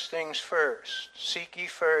 First things first. Seek ye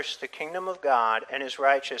first the kingdom of God and his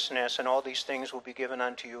righteousness, and all these things will be given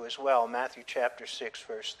unto you as well. Matthew chapter 6,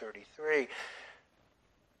 verse 33.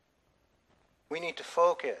 We need to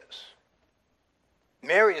focus.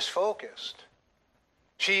 Mary is focused.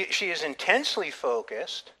 She is intensely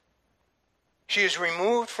focused. She is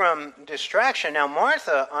removed from distraction. Now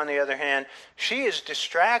Martha, on the other hand, she is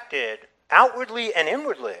distracted outwardly and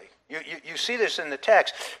inwardly. You see this in the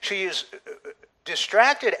text. She is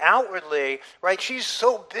distracted outwardly, right? She's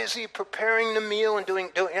so busy preparing the meal and doing,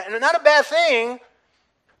 and not a bad thing,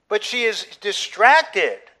 but she is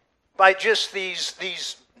distracted by just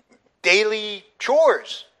these daily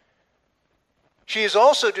chores. She is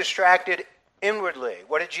also distracted inwardly.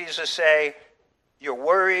 What did Jesus say? You're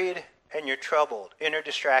worried and you're troubled. Inner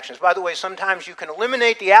distractions. By the way, sometimes you can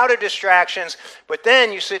eliminate the outer distractions, but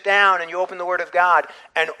then you sit down and you open the Word of God,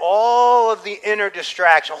 and all of the inner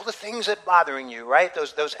distractions, all the things that are bothering you, right?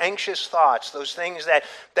 Those anxious thoughts, those things that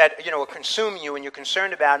are consuming you and you're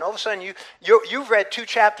concerned about, and all of a sudden you've read 2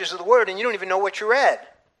 chapters of the Word and you don't even know what you read.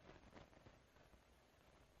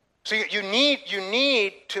 So you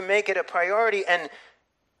need to make it a priority and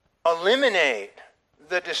eliminate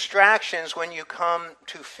the distractions when you come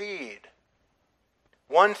to feed.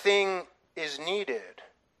 One thing is needed.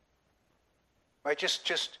 Right?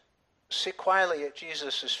 Just sit quietly at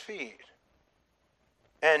Jesus' feet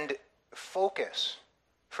and focus,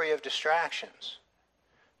 free of distractions.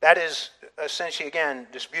 That is essentially, again,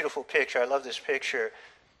 this beautiful picture. I love this picture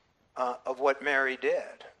of what Mary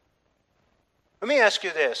did. Let me ask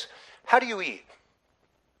you this. How do you eat?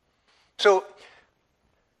 So,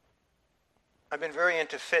 I've been very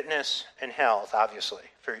into fitness and health, obviously,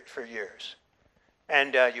 for years.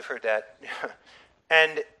 And you've heard that.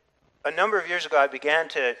 And a number of years ago, I began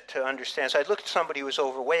to understand. So I'd look at somebody who was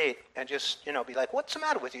overweight and just, be like, what's the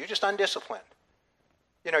matter with you? You're just undisciplined.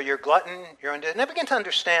 You're glutton. And I began to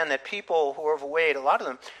understand that people who are overweight, a lot of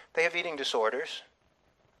them, they have eating disorders.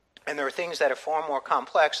 And there are things that are far more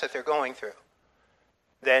complex that they're going through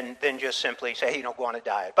than just simply say, hey, go on a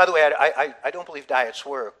diet. By the way, I don't believe diets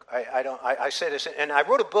work. I say this, and I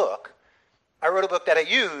wrote a book. I wrote a book that I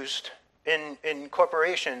used in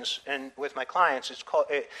corporations and with my clients. It's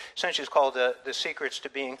called The Secrets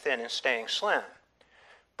to Being Thin and Staying Slim.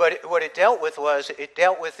 But what it dealt with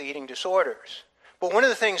the eating disorders. But one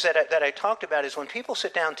of the things that I talked about is when people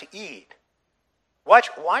sit down to eat,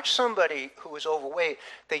 watch somebody who is overweight,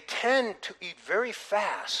 they tend to eat very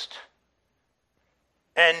fast.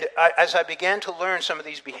 And as I began to learn some of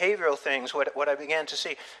these behavioral things, what I began to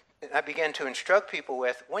see, I began to instruct people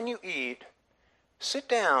with, when you eat, sit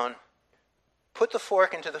down, put the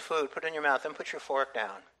fork into the food, put it in your mouth, then put your fork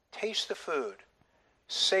down. Taste the food.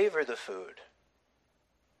 Savor the food.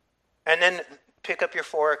 And then pick up your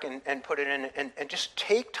fork and put it in, and just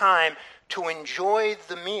take time to enjoy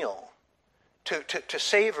the meal, to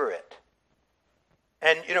savor it.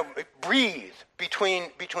 And, breathe between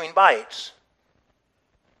bites.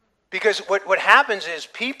 Because what happens is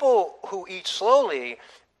people who eat slowly,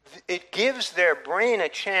 it gives their brain a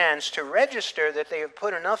chance to register that they have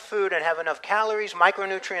put enough food and have enough calories,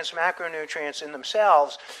 micronutrients, macronutrients in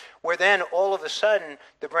themselves, where then all of a sudden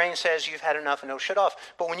the brain says you've had enough and it'll shut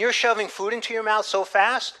off. But when you're shoving food into your mouth so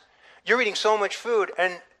fast, you're eating so much food,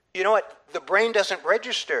 and you know what? The brain doesn't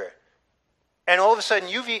register. And all of a sudden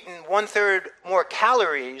you've eaten 1/3 more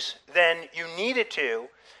calories than you needed to.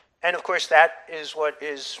 And of course that is what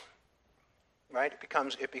is, right?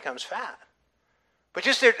 It becomes fat. But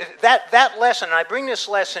just that lesson, and I bring this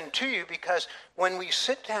lesson to you because when we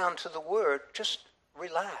sit down to the Word, just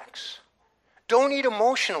relax. Don't eat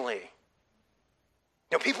emotionally.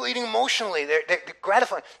 You know, people eating emotionally, they're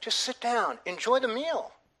gratifying. Just sit down, enjoy the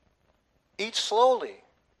meal. Eat slowly.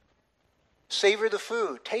 Savor the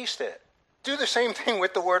food, taste it. Do the same thing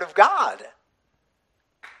with the Word of God.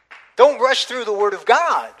 Don't rush through the Word of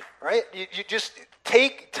God, right? You just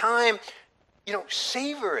take time,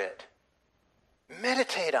 savor it.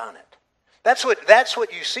 Meditate on it. That's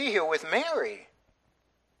what you see here with Mary.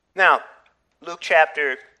 Now, Luke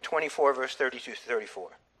chapter 24, verse 32 to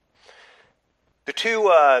 34. The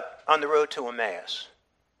two on the road to Emmaus.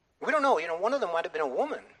 We don't know. One of them might have been a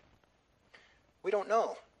woman. We don't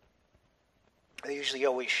know. They usually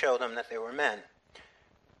always show them that they were men.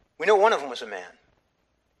 We know one of them was a man.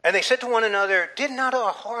 And they said to one another, "Did not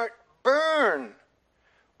our heart burn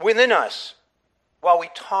within us while he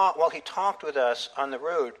talked with us on the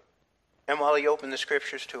road and while he opened the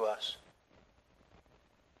scriptures to us?"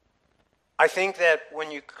 I think that when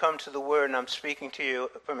you come to the Word, and I'm speaking to you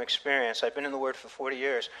from experience, I've been in the Word for 40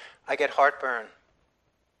 years, I get heartburn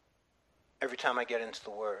every time I get into the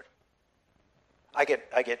Word.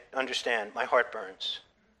 Understand, my heart burns.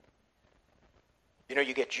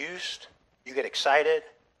 You get juiced, you get excited.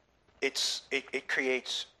 It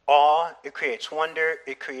creates awe, it creates wonder,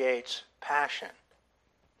 it creates passion.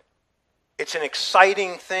 It's an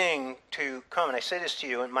exciting thing to come, and I say this to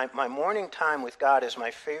you, and my morning time with God is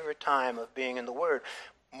my favorite time of being in the Word,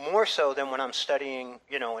 more so than when I'm studying,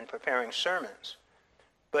 and preparing sermons.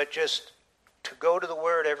 But just to go to the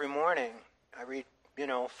Word every morning, I read,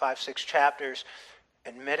 5-6 chapters,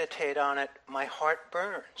 and meditate on it, my heart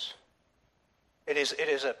burns. It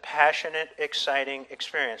is a passionate, exciting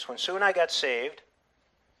experience. When Sue and I got saved,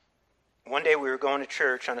 one day we were going to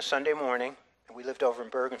church on a Sunday morning, and we lived over in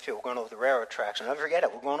Bergenfield. We're going over the railroad tracks. I'll never forget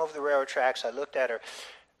it. We're going over the railroad tracks. I looked at her,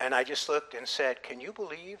 and I just looked and said, "Can you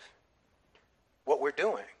believe what we're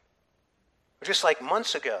doing?" Just like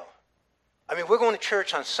months ago. I mean, we're going to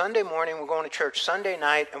church on Sunday morning, we're going to church Sunday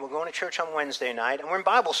night, and we're going to church on Wednesday night, and we're in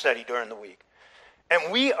Bible study during the week.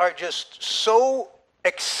 And we are just so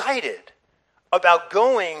excited about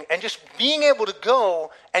going and just being able to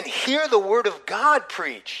go and hear the Word of God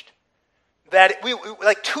preached, that we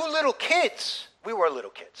like two little kids. We were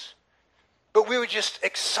little kids. But we were just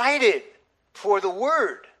excited for the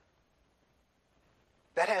Word.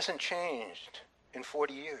 That hasn't changed in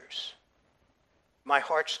 40 years. My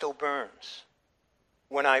heart still burns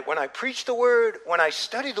when I preach the Word, when I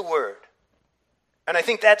study the Word. And I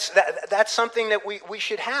think that's something that we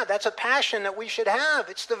should have. That's a passion that we should have.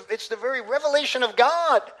 It's the very revelation of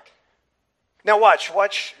God. Now watch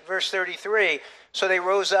verse 33. So they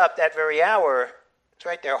rose up that very hour. It's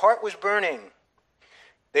right there. Heart was burning.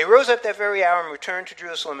 They rose up that very hour and returned to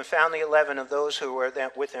Jerusalem and found the 11 of those who were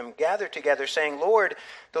with them gathered together, saying, "Lord,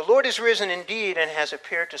 the Lord is risen indeed and has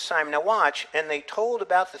appeared to Simon." Now watch. And they told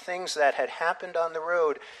about the things that had happened on the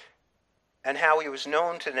road and how he was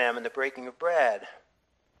known to them in the breaking of bread.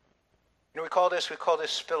 We call this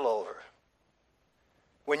spillover.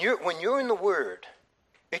 When you're in the Word,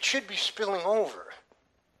 it should be spilling over.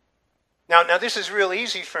 Now this is real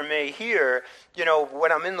easy for me here.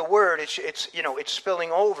 When I'm in the Word, it's spilling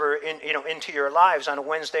over into your lives on a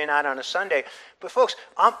Wednesday night, on a Sunday. But folks,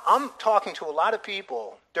 I'm talking to a lot of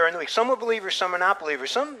people during the week. Some are believers, some are not believers.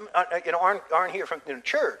 Some aren't here from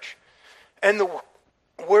church, and the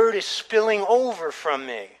Word is spilling over from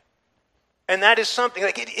me, and that is something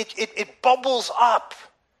like it bubbles up,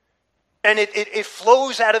 and it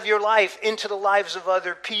flows out of your life into the lives of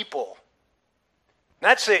other people.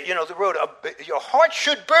 That's it, the road. Your heart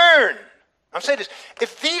should burn. I'm saying this.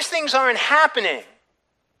 If these things aren't happening,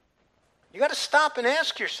 you got to stop and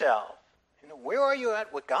ask yourself, where are you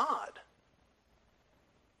at with God?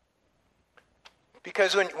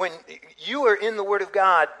 Because when you are in the Word of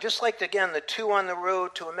God, just like, again, the two on the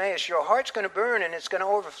road to Emmaus, your heart's going to burn and it's going to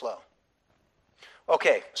overflow.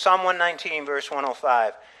 Okay, Psalm 119, verse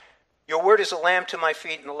 105. Your Word is a lamp to my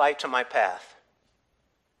feet and a light to my path.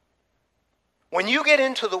 When you get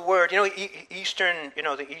into the Word, the Eastern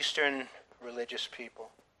religious people,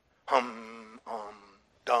 dum.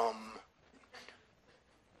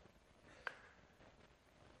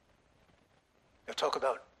 They'll talk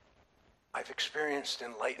about, I've experienced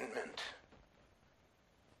enlightenment.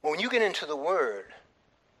 Well, when you get into the Word,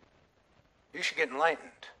 you should get enlightened.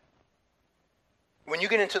 When you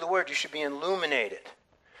get into the Word, you should be illuminated.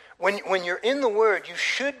 When you're in the Word, you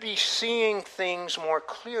should be seeing things more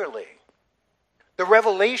clearly. The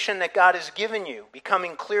revelation that God has given you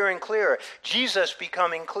becoming clearer and clearer. Jesus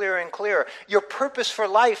becoming clearer and clearer. Your purpose for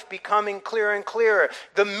life becoming clearer and clearer.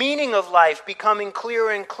 The meaning of life becoming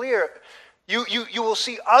clearer and clearer. You will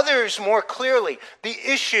see others more clearly. The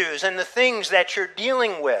issues and the things that you're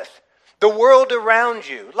dealing with. The world around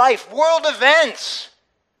you. Life, world events.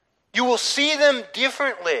 You will see them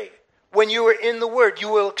differently when you are in the Word. You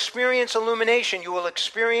will experience illumination. You will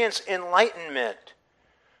experience enlightenment.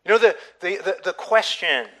 You know, the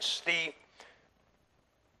questions, the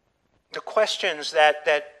questions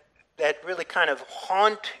that really kind of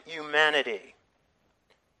haunt humanity.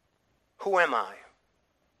 Who am I?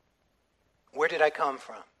 Where did I come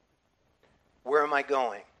from? Where am I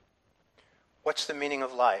going? What's the meaning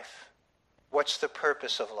of life? What's the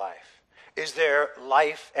purpose of life? Is there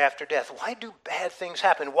life after death? Why do bad things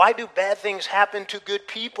happen? Why do bad things happen to good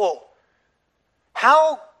people?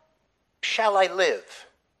 How shall I live?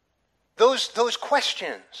 Those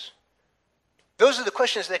questions. Those are the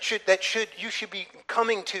questions you should be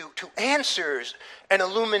coming to answers and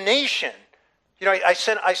illumination. You know, I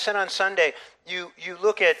said on Sunday, you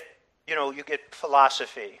look at, you get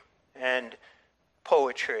philosophy and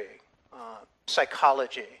poetry,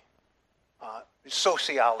 psychology,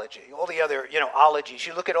 sociology, all the other, ologies.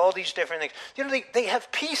 You look at all these different things. They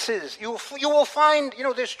have pieces. You will find,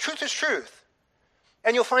 there's truth is truth.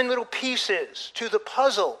 And you'll find little pieces to the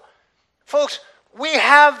puzzle. Folks, we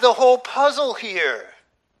have the whole puzzle here.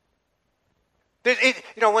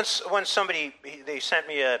 Once somebody, they sent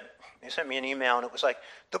me an email, and it was like,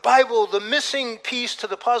 the Bible, the missing piece to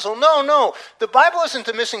the puzzle. No, the Bible isn't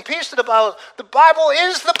the missing piece to the puzzle. The Bible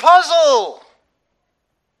is the puzzle.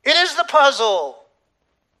 It is the puzzle.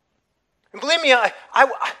 And believe me,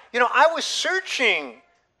 I was searching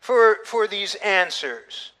for these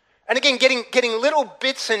answers. And again, getting little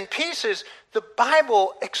bits and pieces. The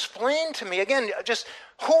Bible explained to me, again, just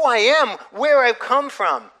who I am, where I've come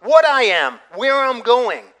from, what I am, where I'm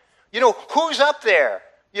going. Who's up there?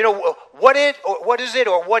 What is it,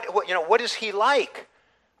 or what is he like?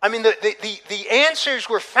 I mean, the answers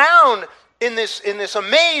were found in this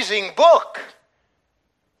amazing book.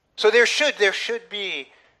 So there should be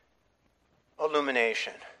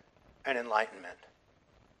illumination and enlightenment.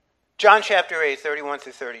 John chapter 8, 31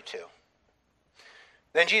 through 32.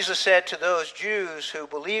 Then Jesus said to those Jews who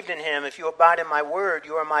believed in him, if you abide in my word,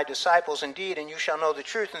 you are my disciples indeed, and you shall know the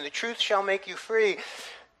truth, and the truth shall make you free.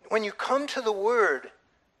 When you come to the word,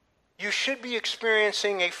 you should be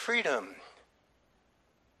experiencing a freedom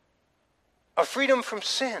from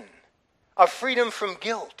sin, a freedom from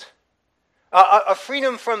guilt, a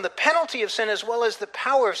freedom from the penalty of sin as well as the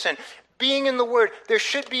power of sin. Being in the word, there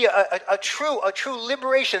should be a true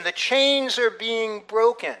liberation. The chains are being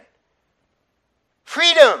broken.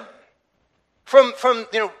 Freedom from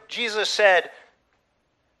Jesus said,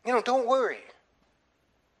 don't worry.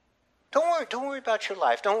 Don't worry about your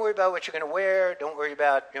life. Don't worry about what you're going to wear. Don't worry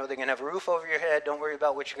about, they're going to have a roof over your head. Don't worry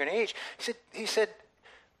about what you're going to eat. He said,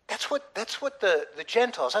 that's what the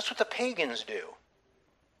Gentiles, that's what the pagans do.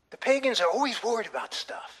 The pagans are always worried about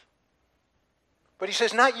stuff. But he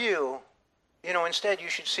says, not you. Instead you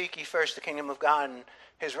should seek ye first the kingdom of God and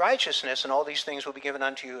his righteousness, and all these things will be given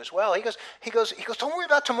unto you as well. He goes, don't worry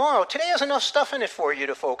about tomorrow. Today has enough stuff in it for you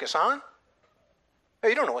to focus on.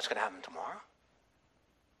 You don't know what's going to happen tomorrow.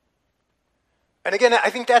 And again,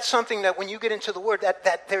 I think that's something that when you get into the Word,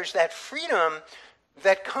 that there's that freedom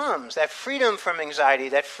that comes, that freedom from anxiety,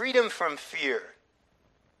 that freedom from fear.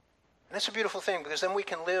 And that's a beautiful thing, because then we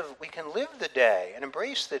can live the day and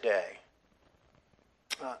embrace the day.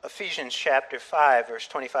 Ephesians chapter 5, verse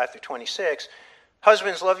 25 through 26.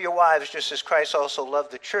 Husbands, love your wives just as Christ also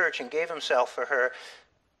loved the church and gave himself for her,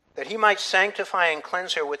 that he might sanctify and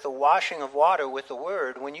cleanse her with the washing of water with the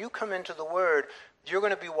word. When you come into the word, you're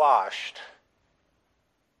going to be washed.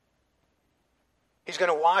 He's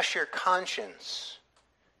going to wash your conscience.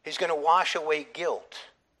 He's going to wash away guilt.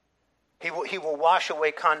 He will wash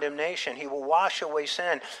away condemnation. He will wash away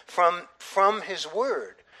sin from his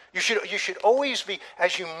word. You should always be,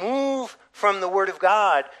 as you move from the Word of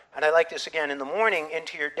God, and I like this again, in the morning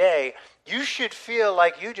into your day, you should feel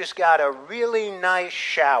like you just got a really nice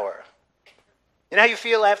shower. You know how you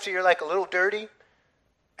feel after you're like a little dirty,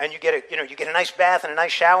 and you get a nice bath and a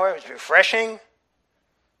nice shower? It's refreshing.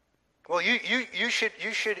 Well, you should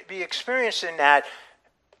be experiencing that.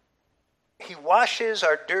 He washes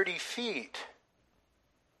our dirty feet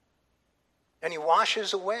And he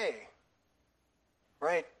washes away,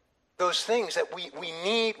 right, those things that we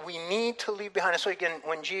need to leave behind. So again,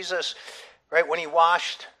 when Jesus, right, when he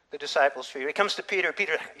washed the disciples' feet, he comes to Peter.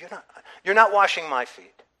 Peter, you're not washing my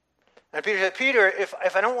feet. And Peter said, Peter,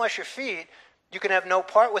 if I don't wash your feet, you can have no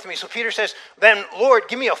part with me. So Peter says, then Lord,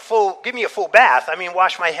 give me a full bath. I mean,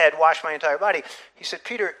 wash my head, wash my entire body. He said,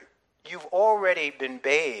 Peter, you've already been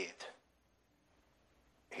bathed.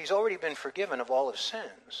 He's already been forgiven of all his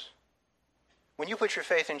sins. When you put your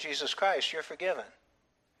faith in Jesus Christ, you're forgiven.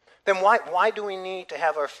 Then why do we need to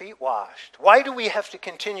have our feet washed? Why do we have to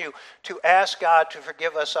continue to ask God to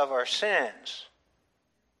forgive us of our sins?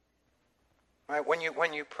 Right? When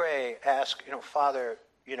you pray, ask, Father,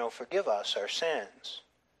 forgive us our sins.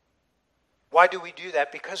 Why do we do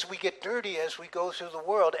that? Because we get dirty as we go through the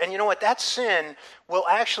world. And you know what? That sin will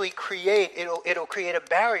actually create a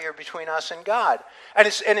barrier between us and God. And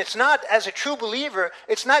it's not, as a true believer,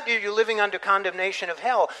 it's not that you're living under condemnation of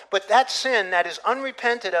hell, but that sin that is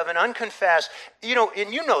unrepented of and unconfessed,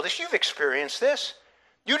 and you know this, you've experienced this.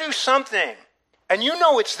 You do something, and you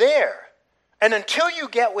know it's there. And until you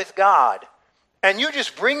get with God, and you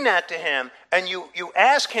just bring that to him, and you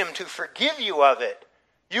ask him to forgive you of it,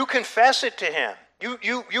 you confess it to him,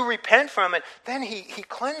 you repent from it, then he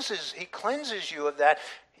cleanses you of that.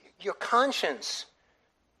 Your conscience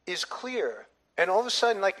is clear. And all of a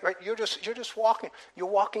sudden, you're just walking. You're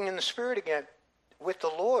walking in the Spirit again with the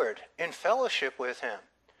Lord, in fellowship with him.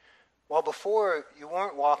 While before you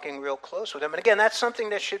weren't walking real close with him. And again, that's something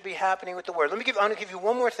that should be happening with the Word. I want to give you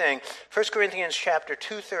one more thing. 1 Corinthians chapter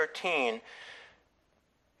 2:13.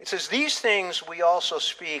 It says, these things we also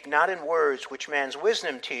speak, not in words which man's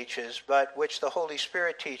wisdom teaches, but which the Holy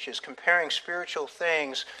Spirit teaches, comparing spiritual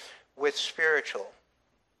things with spiritual.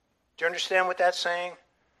 Do you understand what that's saying?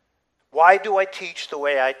 Why do I teach the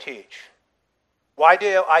way I teach? Why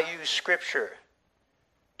do I use Scripture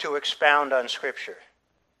to expound on Scripture?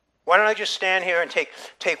 Why don't I just stand here and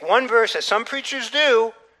take one verse, as some preachers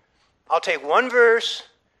do? I'll take one verse,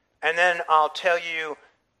 and then I'll tell you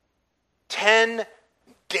 10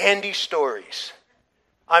 dandy stories.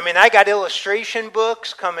 I mean, I got illustration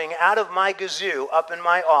books coming out of my gazoo up in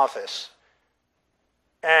my office.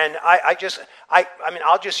 And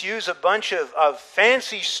I'll just use a bunch of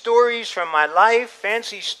fancy stories from my life,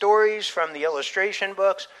 fancy stories from the illustration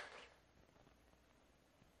books,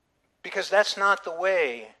 because that's not the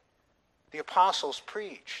way the apostles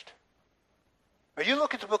preached. Now, you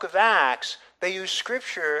look at the book of Acts, they use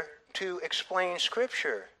Scripture to explain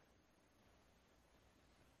Scripture.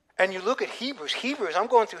 And you look at Hebrews. I'm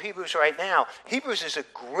going through Hebrews right now. Hebrews is a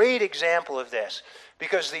great example of this,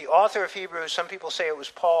 because the author of Hebrews, some people say it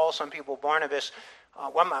was Paul, some people Barnabas.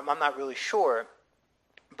 I'm not really sure.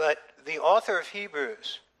 But the author of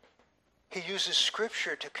Hebrews, he uses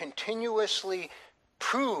Scripture to continuously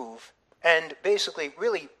prove and basically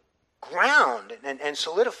really ground and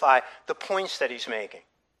solidify the points that he's making.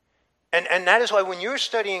 And that is why when you're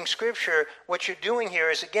studying Scripture, what you're doing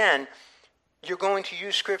here is, again, you're going to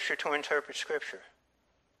use Scripture to interpret Scripture.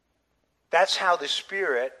 That's how the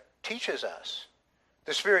Spirit teaches us.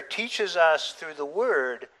 The Spirit teaches us through the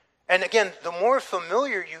Word. And again, the more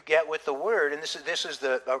familiar you get with the Word, and this is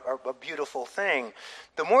a beautiful thing,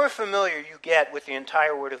 the more familiar you get with the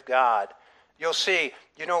entire Word of God, you'll see,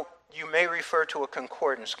 you may refer to a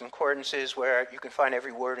concordance. Concordance is where you can find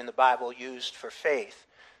every word in the Bible used for faith.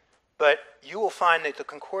 But you will find that the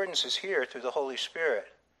concordance is here through the Holy Spirit.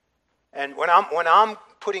 And when I'm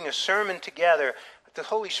putting a sermon together, the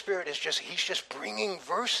Holy Spirit he's just bringing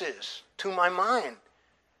verses to my mind.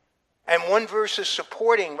 And one verse is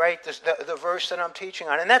supporting, right, the verse that I'm teaching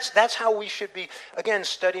on. And that's how we should be, again,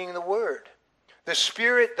 studying the Word.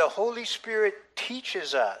 The Holy Spirit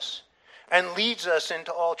teaches us and leads us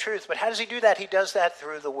into all truth. But how does he do that? He does that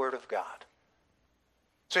through the Word of God.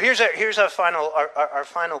 So here's our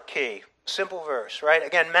final key. Simple verse, right?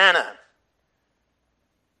 Again, manna.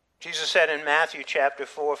 Jesus said in Matthew chapter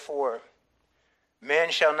 4:4,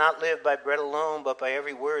 man shall not live by bread alone, but by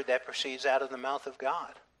every word that proceeds out of the mouth of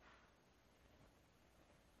God.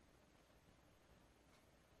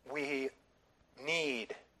 We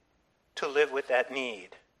need to live with that need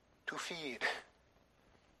to feed.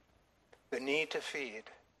 The need to feed.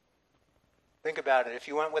 Think about it. If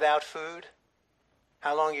you went without food,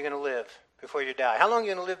 how long are you going to live before you die? How long are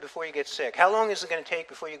you going to live before you get sick? How long is it going to take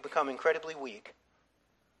before you become incredibly weak?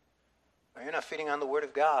 Well, you're not feeding on the Word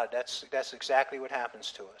of God. That's exactly what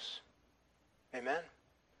happens to us. Amen?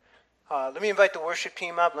 Let me invite the worship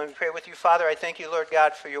team up. Let me pray with you. Father, I thank you, Lord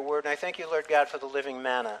God, for your Word. And I thank you, Lord God, for the living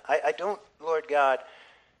manna. I don't, Lord God,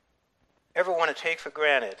 ever want to take for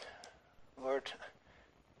granted, Lord,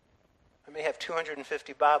 I may have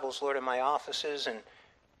 250 Bibles, Lord, in my offices,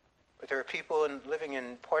 but there are people living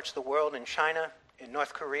in parts of the world, in China, in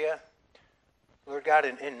North Korea, Lord God,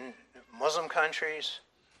 in Muslim countries.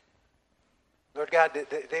 Lord God,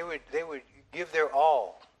 they would give their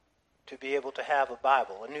all to be able to have a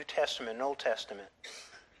Bible, a New Testament, an Old Testament.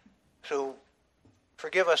 So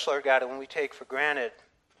forgive us, Lord God, when we take for granted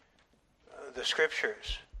the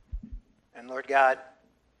Scriptures. And Lord God,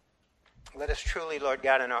 let us truly, Lord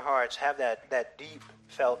God, in our hearts have that deep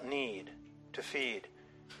felt need to feed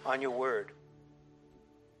on your word.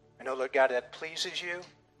 I know, Lord God, that pleases you.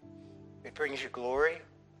 It brings you glory.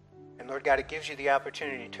 And Lord God, it gives you the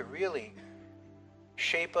opportunity to really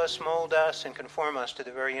shape us, mold us, and conform us to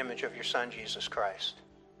the very image of your Son, Jesus Christ.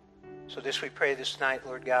 So this we pray this night,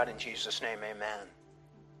 Lord God, in Jesus' name, amen.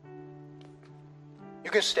 You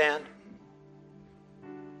can stand.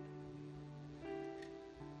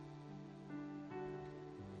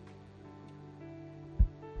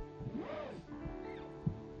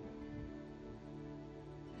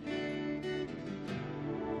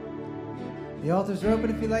 The altars are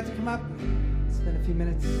open if you'd like to come up. Spend a few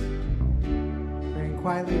minutes praying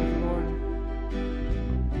quietly with the Lord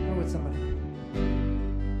or with somebody.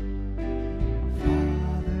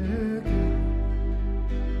 Father God,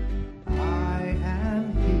 I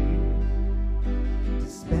am here to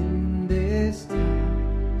spend this time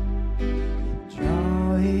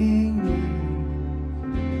drawing near.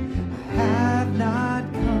 I have not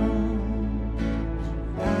come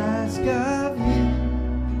to ask of you.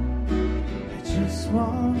 Just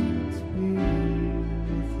want to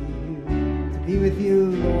be with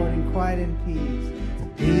you, Lord, in quiet and peace. To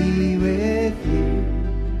be with you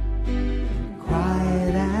in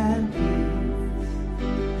quiet and peace.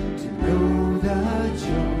 To know the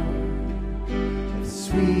joy of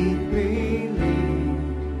sweet relief.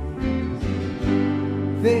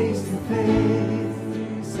 Face to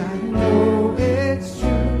face, I know it's true.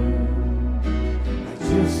 I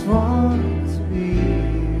just want to be.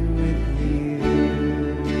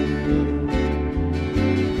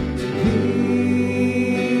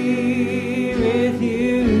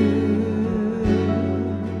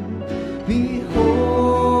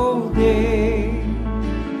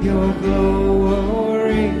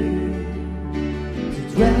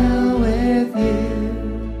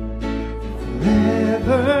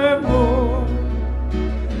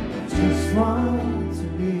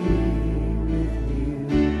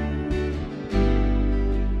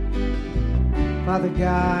 Father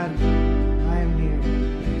God, I am here.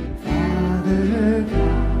 Father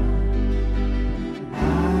God, I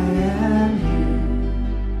am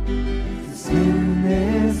here to spend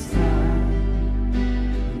this time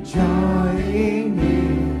enjoying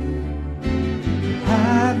you. I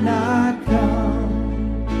have not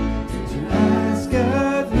come to ask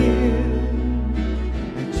of you.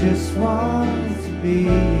 I just want to be.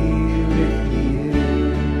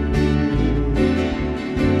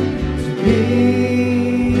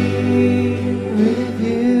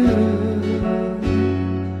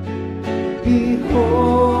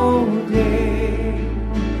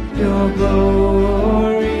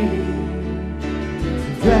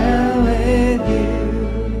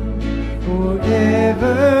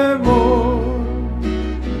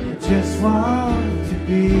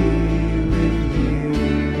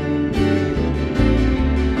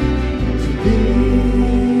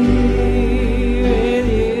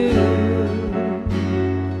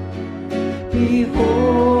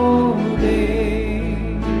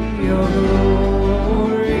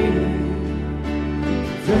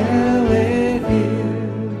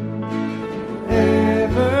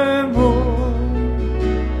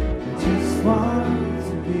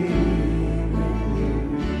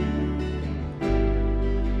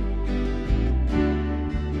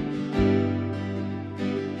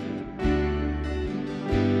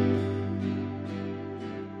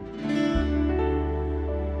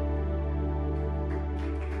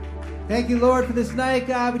 Thank you, Lord, for this night,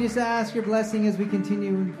 God. We just ask your blessing as we continue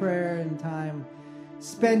in prayer and time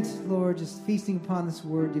spent, Lord, just feasting upon this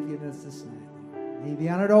word you've given us this night, Lord. May you be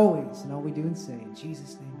honored always in all we do and say. In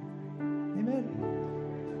Jesus' name we pray. Amen.